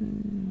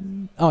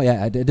again. Oh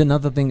yeah, I did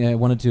another thing. I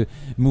wanted to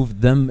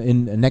move them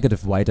in a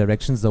negative Y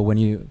direction. So when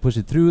you push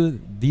it through,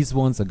 these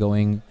ones are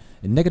going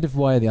in negative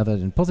Y, the other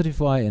in positive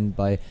Y. And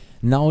by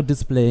now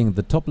displaying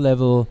the top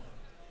level,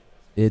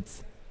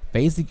 it's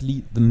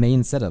basically the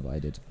main setup I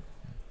did.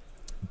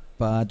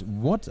 But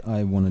what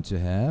I wanted to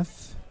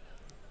have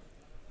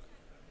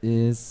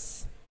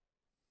is,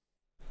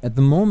 at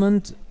the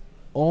moment,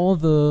 all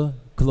the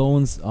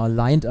clones are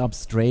lined up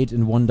straight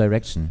in one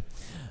direction.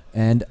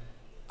 And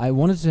I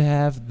wanted to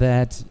have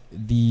that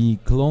the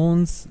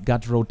clones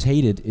got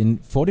rotated in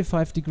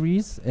 45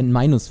 degrees and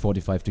minus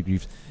 45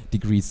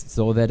 degrees,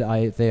 so that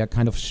they are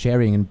kind of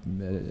sharing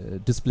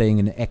and displaying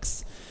an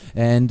X.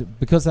 And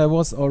because I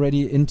was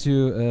already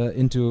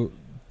into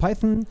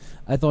Python,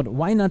 I thought,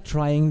 why not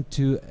trying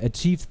to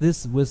achieve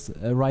this with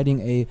writing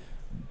a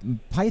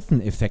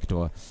Python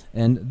effector?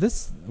 And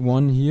this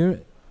one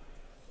here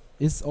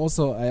is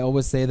also, I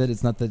always say that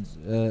it's not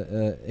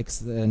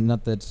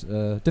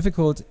that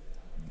difficult.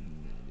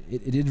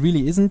 It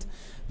really isn't,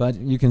 but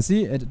you can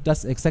see it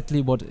does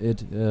exactly what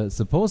it's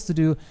supposed to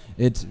do.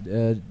 It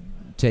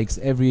takes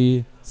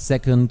every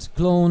second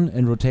clone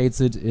and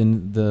rotates it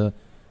in the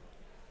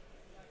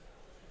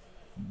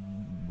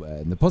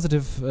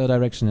positive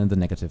direction and the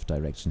negative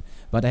direction.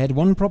 But I had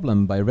one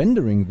problem by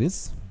rendering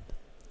this.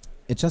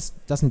 It just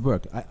doesn't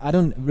work. I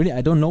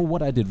don't know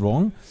what I did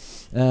wrong.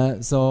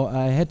 So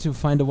I had to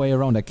find a way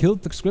around. I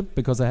killed the script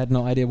because I had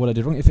no idea what I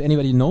did wrong. If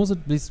anybody knows it,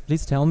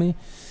 please tell me.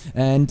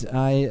 And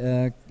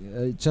I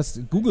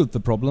just Googled the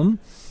problem,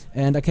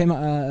 and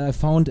I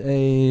found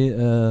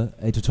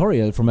a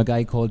tutorial from a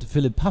guy called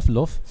Philip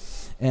Pavlov,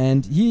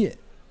 and he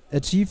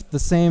achieved the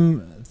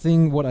same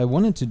thing what I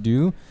wanted to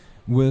do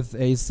with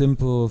a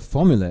simple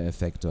formula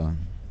effector.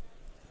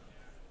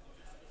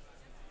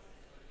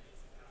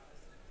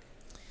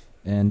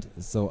 And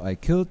so I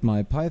killed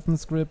my Python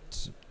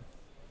script,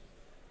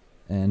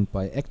 and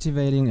by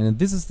activating, and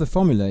this is the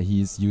formula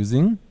he's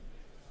using.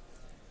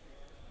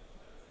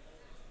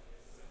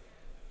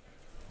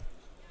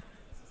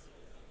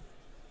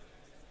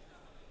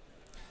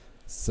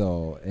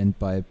 So, and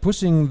by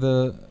pushing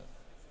the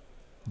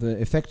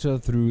effector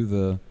through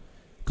the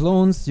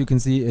clones, you can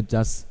see it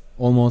does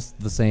almost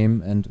the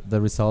same and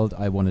the result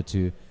I wanted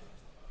to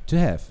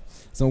have.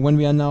 So when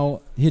we are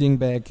now hitting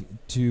back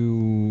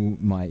to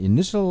my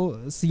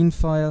initial scene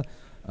file,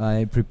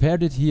 I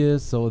prepared it here,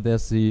 so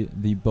there's the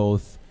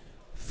both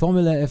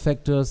formula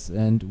effectors,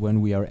 and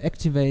when we are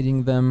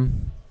activating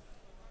them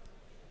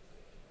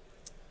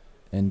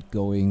and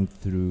going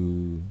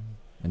through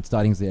and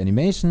starting the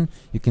animation,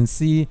 you can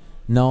see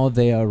now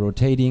they are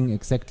rotating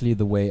exactly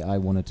the way I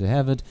wanted to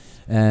have it.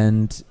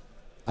 And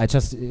I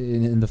just,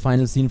 in the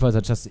final scene files, I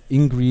just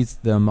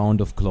increased the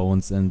amount of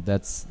clones, and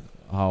that's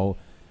how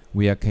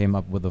we came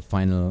up with the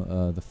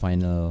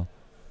final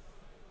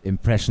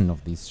impression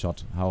of this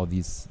shot, how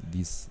these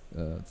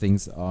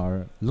things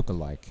look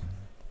alike.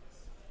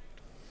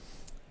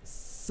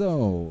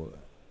 So,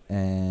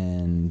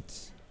 and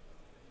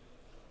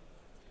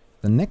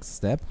the next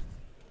step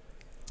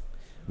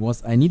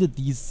was I needed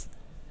these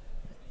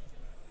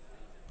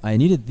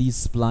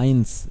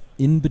splines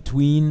in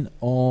between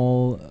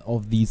all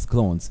of these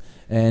clones,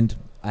 and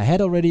I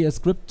had already a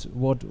script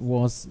what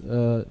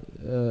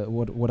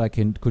I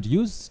could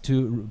use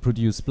to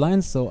produce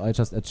splines, so I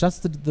just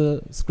adjusted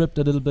the script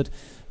a little bit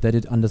that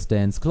it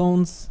understands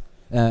clones,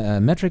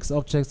 matrix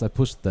objects. I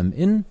pushed them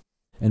in,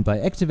 and by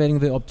activating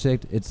the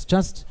object, it's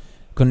just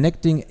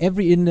connecting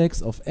every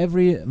index of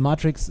every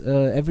matrix,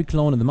 every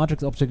clone in the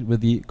matrix object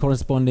with the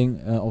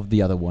corresponding of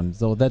the other one.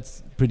 So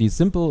that's pretty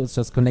simple. It's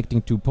just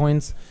connecting 2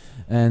 points,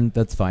 and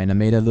that's fine. I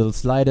made a little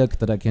slider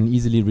that I can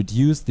easily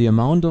reduce the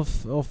amount of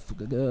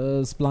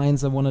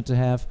splines I wanted to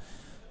have.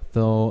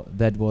 So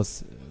that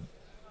was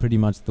pretty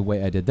much the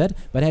way I did that.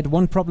 But I had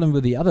one problem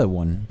with the other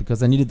one,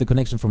 because I needed the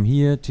connection from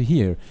here to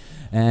here.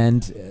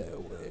 And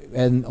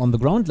on the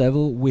ground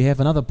level, we have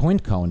another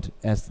point count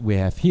as we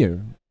have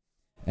here.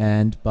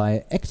 And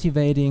by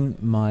activating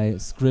my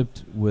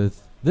script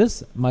with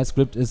this, my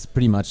script is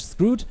pretty much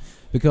screwed,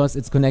 because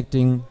it's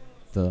connecting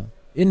the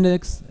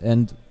index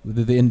and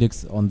the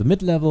index on the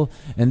mid level,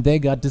 and they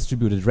got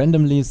distributed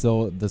randomly,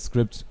 so the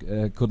script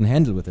couldn't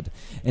handle with it.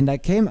 And I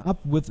came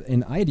up with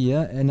an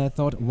idea, and I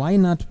thought, why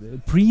not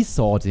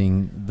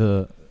pre-sorting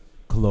the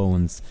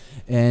clones?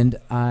 And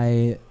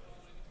I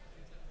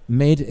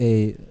made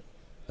a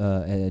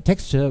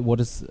texture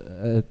what is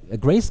a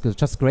grayscale,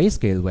 just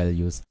grayscale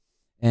values.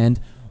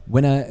 And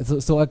when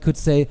so I could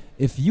say,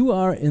 if you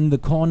are in the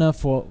corner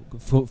for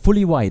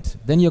fully white,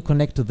 then you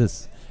connect to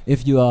this.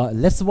 If you are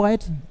less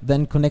white,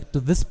 then connect to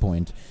this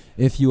point.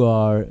 If you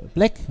are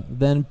black,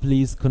 then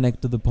please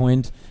connect to the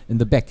point in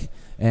the back.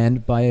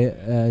 And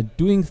by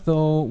doing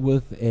so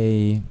with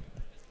a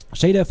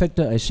shader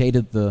effector, I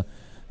shaded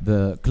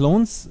the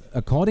clones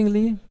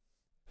accordingly,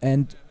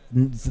 and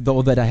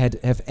though that I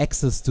have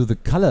access to the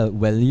color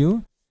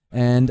value.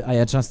 And I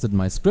adjusted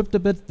my script a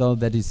bit, though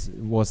that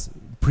was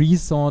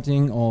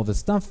pre-sorting all the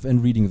stuff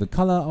and reading the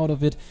color out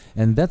of it,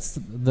 and that's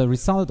the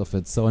result of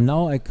it. So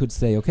now I could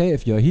say, okay,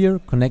 if you're here,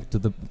 connect to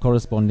the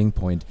corresponding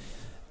point.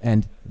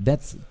 And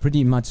that's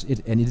pretty much it.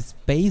 And it is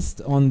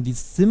based on the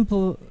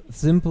simple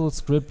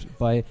script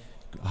by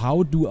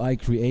how do I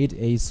create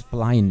a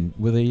spline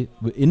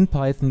in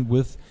Python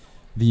with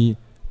the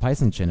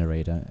Python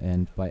generator.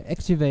 And by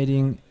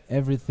activating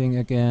everything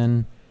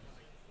again,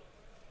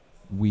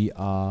 we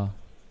are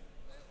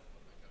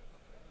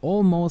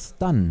almost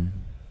done.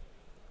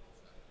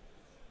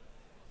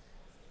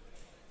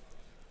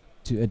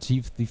 to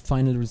achieve the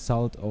final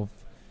result of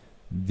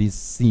this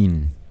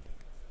scene.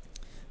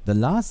 The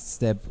last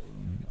step,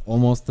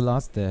 almost the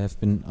last, there have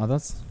been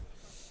others,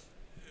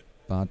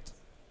 but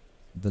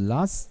the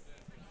last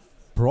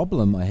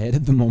problem I had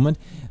at the moment,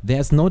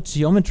 there's no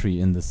geometry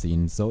in the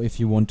scene. So if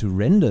you want to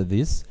render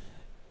this,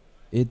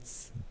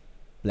 it's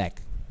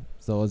black.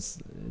 So it's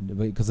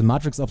because the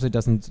matrix object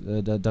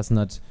does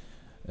not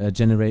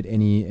generate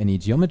any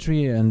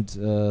geometry, and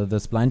the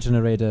spline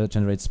generator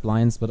generates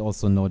splines but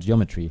also no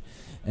geometry.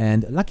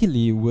 And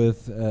luckily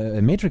with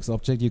a matrix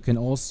object you can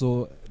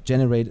also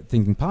generate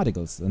thinking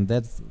particles, and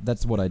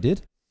that's what I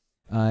did.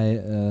 I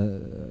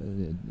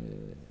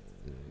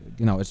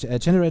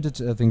generated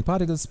thinking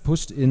particles,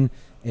 pushed in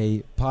a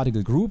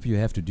particle group. You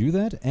have to do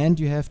that, and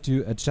you have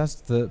to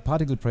adjust the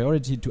particle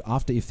priority to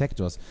after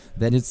effectors.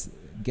 That is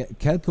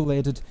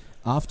calculated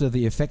after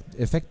the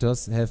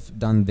effectors have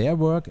done their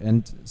work,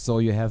 and so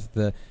you have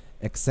the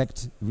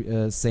exact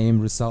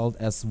same result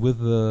as with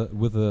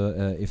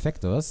the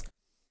effectors.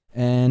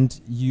 And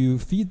you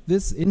feed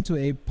this into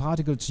a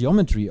particle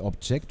geometry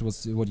object,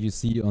 what you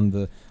see on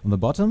the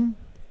bottom.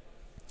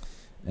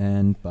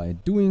 And by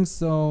doing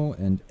so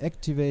and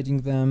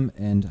activating them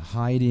and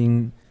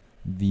hiding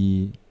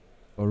the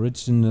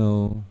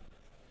original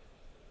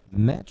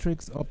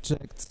matrix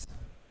objects,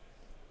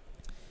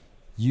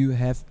 you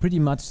have pretty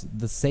much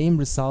the same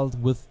result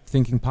with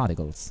thinking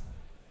particles.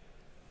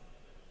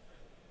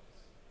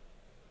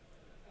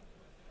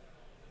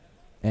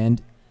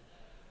 And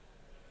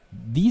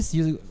these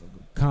you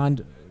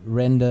can't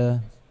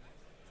render,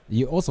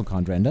 you also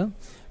can't render,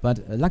 but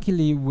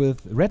luckily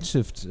with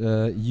Redshift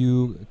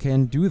you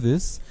can do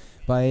this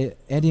by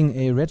adding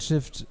a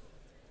Redshift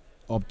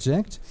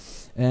object,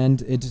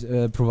 and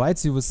it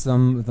provides you with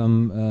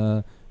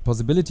some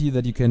possibility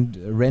that you can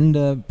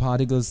render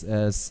particles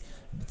as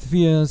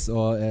spheres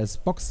or as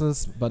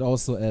boxes, but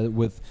also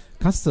with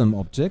custom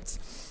objects.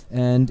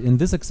 And in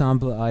this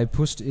example I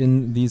pushed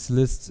in these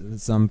lists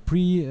some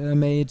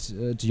pre-made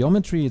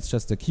geometry. It's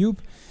just a cube,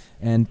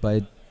 and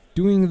by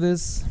doing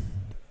this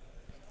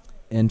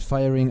and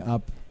firing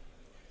up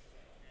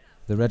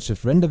the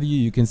Redshift render view,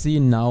 you can see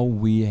now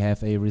we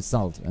have a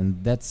result,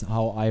 and that's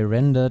how I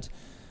rendered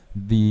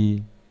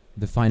the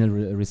final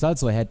result.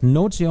 So I had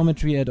no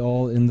geometry at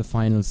all in the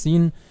final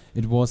scene.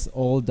 It was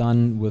all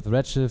done with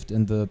Redshift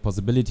and the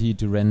possibility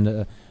to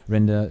render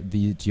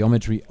the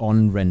geometry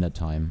on render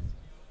time.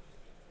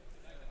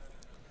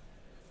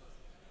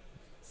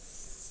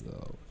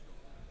 So,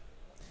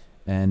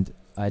 and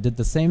I did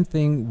the same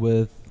thing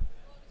with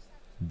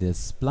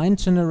this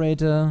spline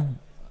generator,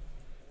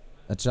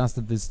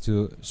 adjusted this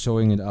to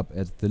showing it up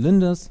at the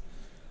linders,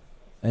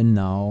 and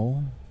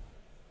now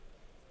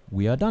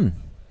we are done.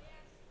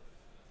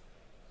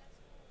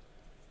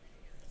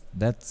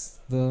 That's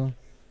the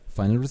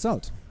final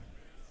result.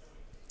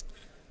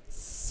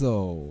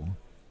 So,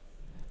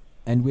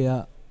 and we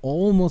are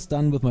almost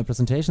done with my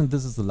presentation.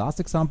 This is the last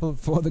example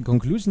for the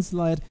conclusion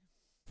slide.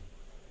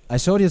 I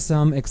showed you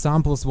some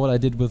examples what I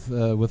did with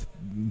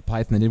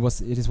Python, and it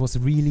was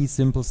really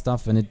simple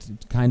stuff, and it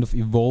kind of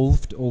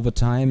evolved over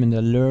time, and I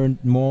learned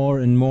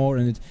more and more,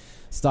 and it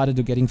started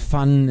to getting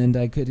fun, and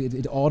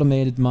it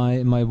automated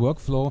my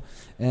workflow.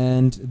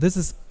 And this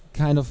is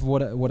kind of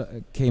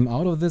what came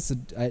out of this.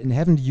 I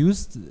haven't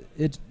used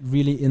it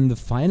really in the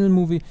final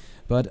movie,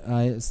 but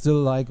I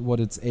still like what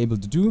it's able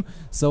to do.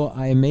 So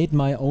I made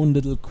my own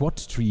little quad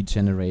tree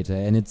generator,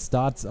 and it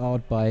starts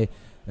out by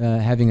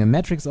having a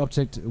matrix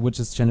object which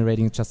is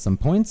generating just some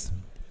points,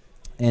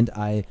 and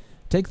I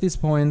take these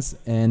points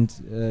and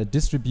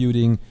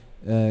distributing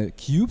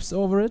cubes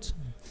over it.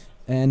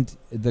 And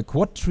the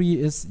quad tree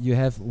is you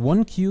have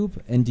one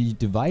cube and you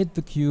divide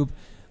the cube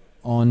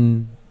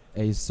on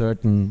a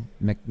certain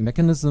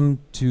mechanism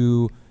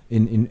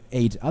in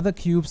 8 other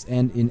cubes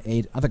and in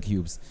 8 other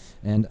cubes.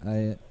 And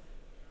the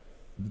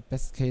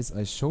best case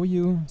I show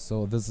you.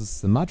 So this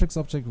is the matrix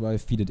object where I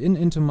feed it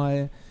into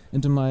my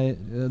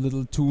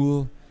little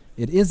tool.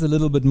 It is a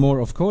little bit more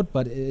of code,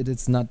 but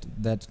it's not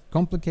that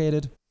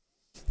complicated.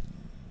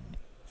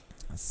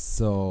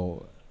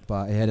 So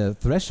I had a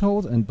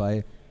threshold, and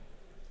by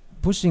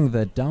pushing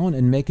that down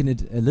and making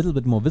it a little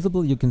bit more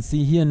visible, you can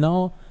see here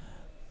now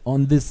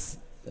on this,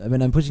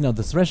 when I'm pushing out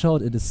the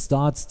threshold, it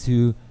starts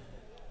to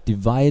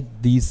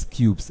divide these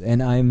cubes,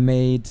 and I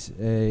made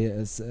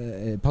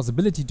a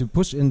possibility to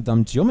push in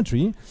some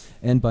geometry,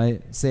 and by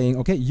saying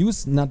okay,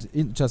 use not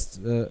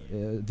just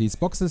these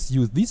boxes,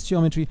 use this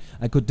geometry,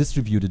 I could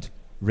distribute it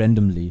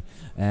randomly.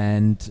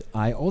 And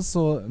I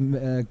also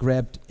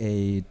grabbed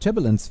a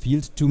turbulence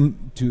field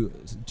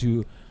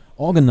to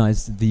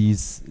organize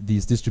these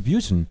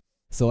distribution.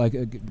 So I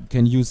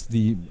can use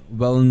the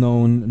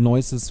well-known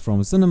noises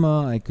from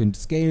cinema. I could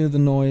scale the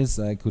noise,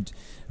 I could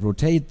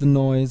rotate the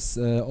noise,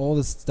 all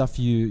the stuff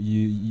you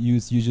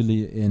use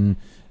usually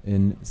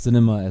in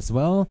cinema as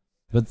well.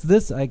 But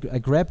this I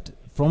grabbed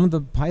from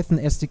the Python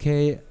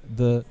SDK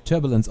the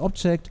turbulence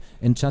object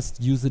and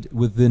just use it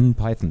within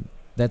Python.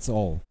 That's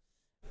all.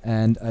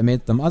 And I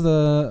made them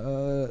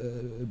other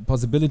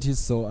possibilities,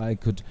 so I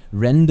could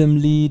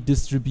randomly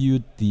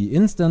distribute the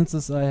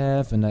instances I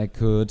have, and I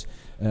could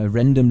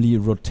randomly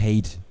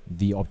rotate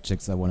the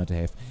objects I wanted to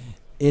have.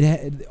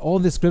 All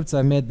the scripts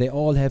I made, they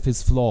all have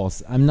its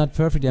flaws. I'm not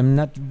perfect, I'm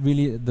not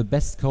really the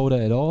best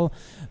coder at all,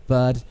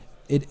 but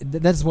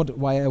that's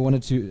why I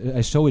wanted to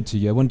I show it to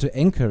you. I want to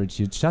encourage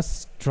you.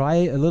 Just try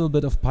a little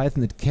bit of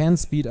Python. It can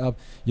speed up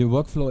your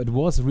workflow. It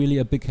was really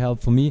a big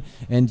help for me,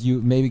 and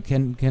you maybe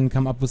can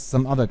come up with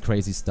some other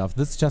crazy stuff.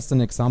 This is just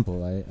an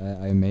example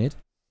I made.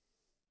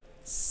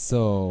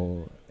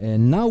 So,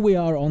 and now we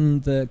are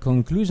on the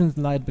conclusion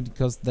slide,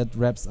 because that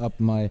wraps up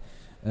my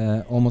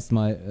almost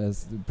my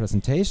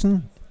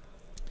presentation.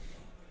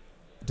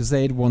 To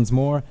say it once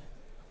more,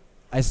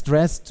 I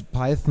stressed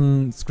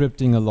Python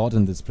scripting a lot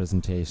in this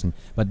presentation,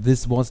 but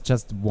this was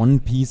just one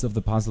piece of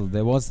the puzzle.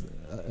 There was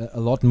a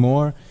lot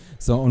more.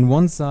 So on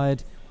one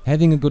side,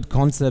 having a good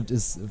concept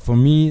is, for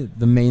me,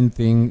 the main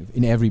thing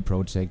in every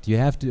project. You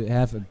have to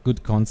have a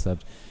good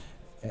concept.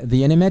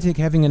 The animatic,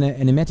 having an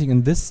animatic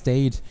in this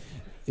state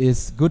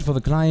is good for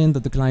the client,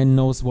 that the client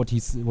knows what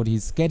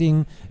he's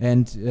getting,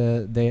 and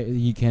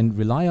he can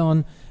rely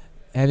on.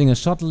 Having a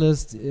shot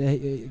list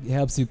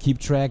helps you keep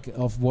track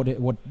of what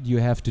you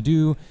have to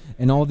do,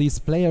 and all these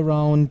play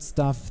around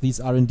stuff, these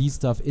R&D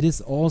stuff. It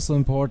is also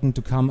important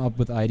to come up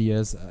with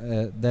ideas.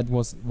 That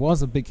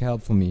was a big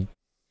help for me.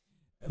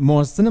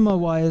 More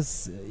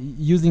cinema-wise,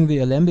 using the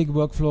Alembic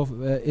workflow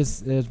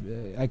is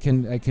I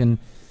can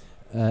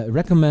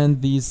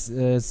recommend these.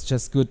 It's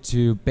just good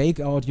to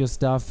bake out your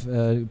stuff,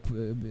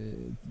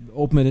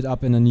 open it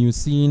up in a new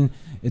scene.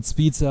 It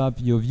speeds up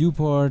your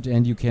viewport,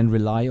 and you can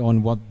rely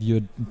on what your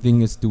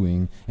thing is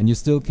doing, and you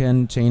still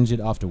can change it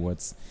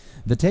afterwards.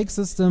 The take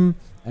system,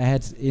 I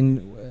had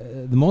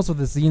in most of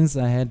the scenes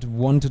I had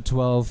 1 to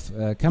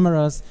 12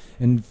 cameras,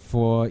 and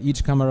for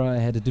each camera I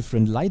had a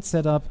different light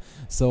setup,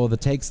 so the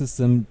take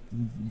system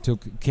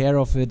took care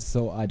of it,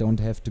 so I don't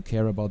have to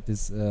care about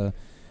this.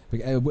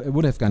 I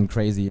would have gone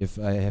crazy if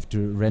I have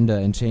to render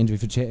and change.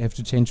 If you have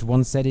to change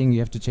one setting, you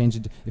have to change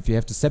it. If you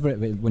have to separate,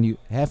 when you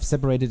have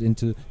separated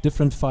into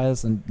different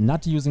files and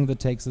not using the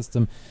take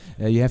system,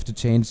 you have to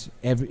change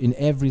in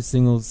every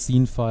single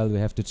scene file. You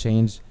have to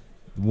change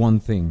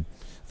one thing.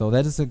 So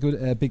that is a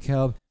good, big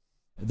help.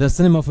 The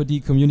Cinema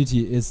 4D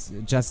community is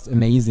just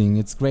amazing.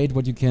 It's great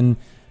what you can,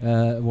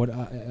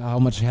 how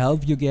much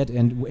help you get,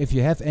 and if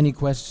you have any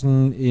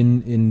question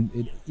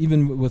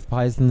even with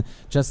Python,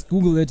 just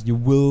Google it. You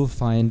will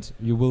find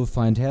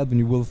help, and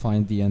you will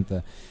find the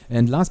answer.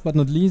 And last but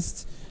not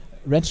least,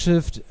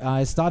 Redshift.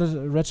 I started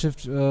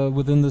Redshift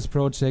within this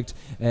project,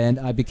 and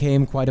I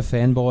became quite a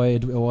fanboy.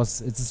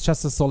 It's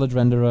just a solid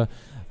renderer.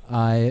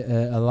 I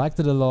liked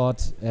it a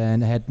lot,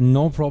 and I had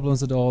no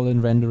problems at all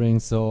in rendering,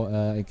 so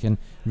I can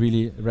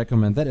really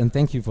recommend that, and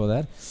thank you for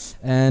that.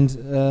 And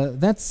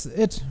that's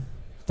it.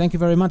 Thank you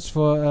very much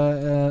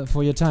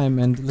for your time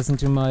and listening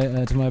to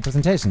my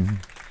presentation.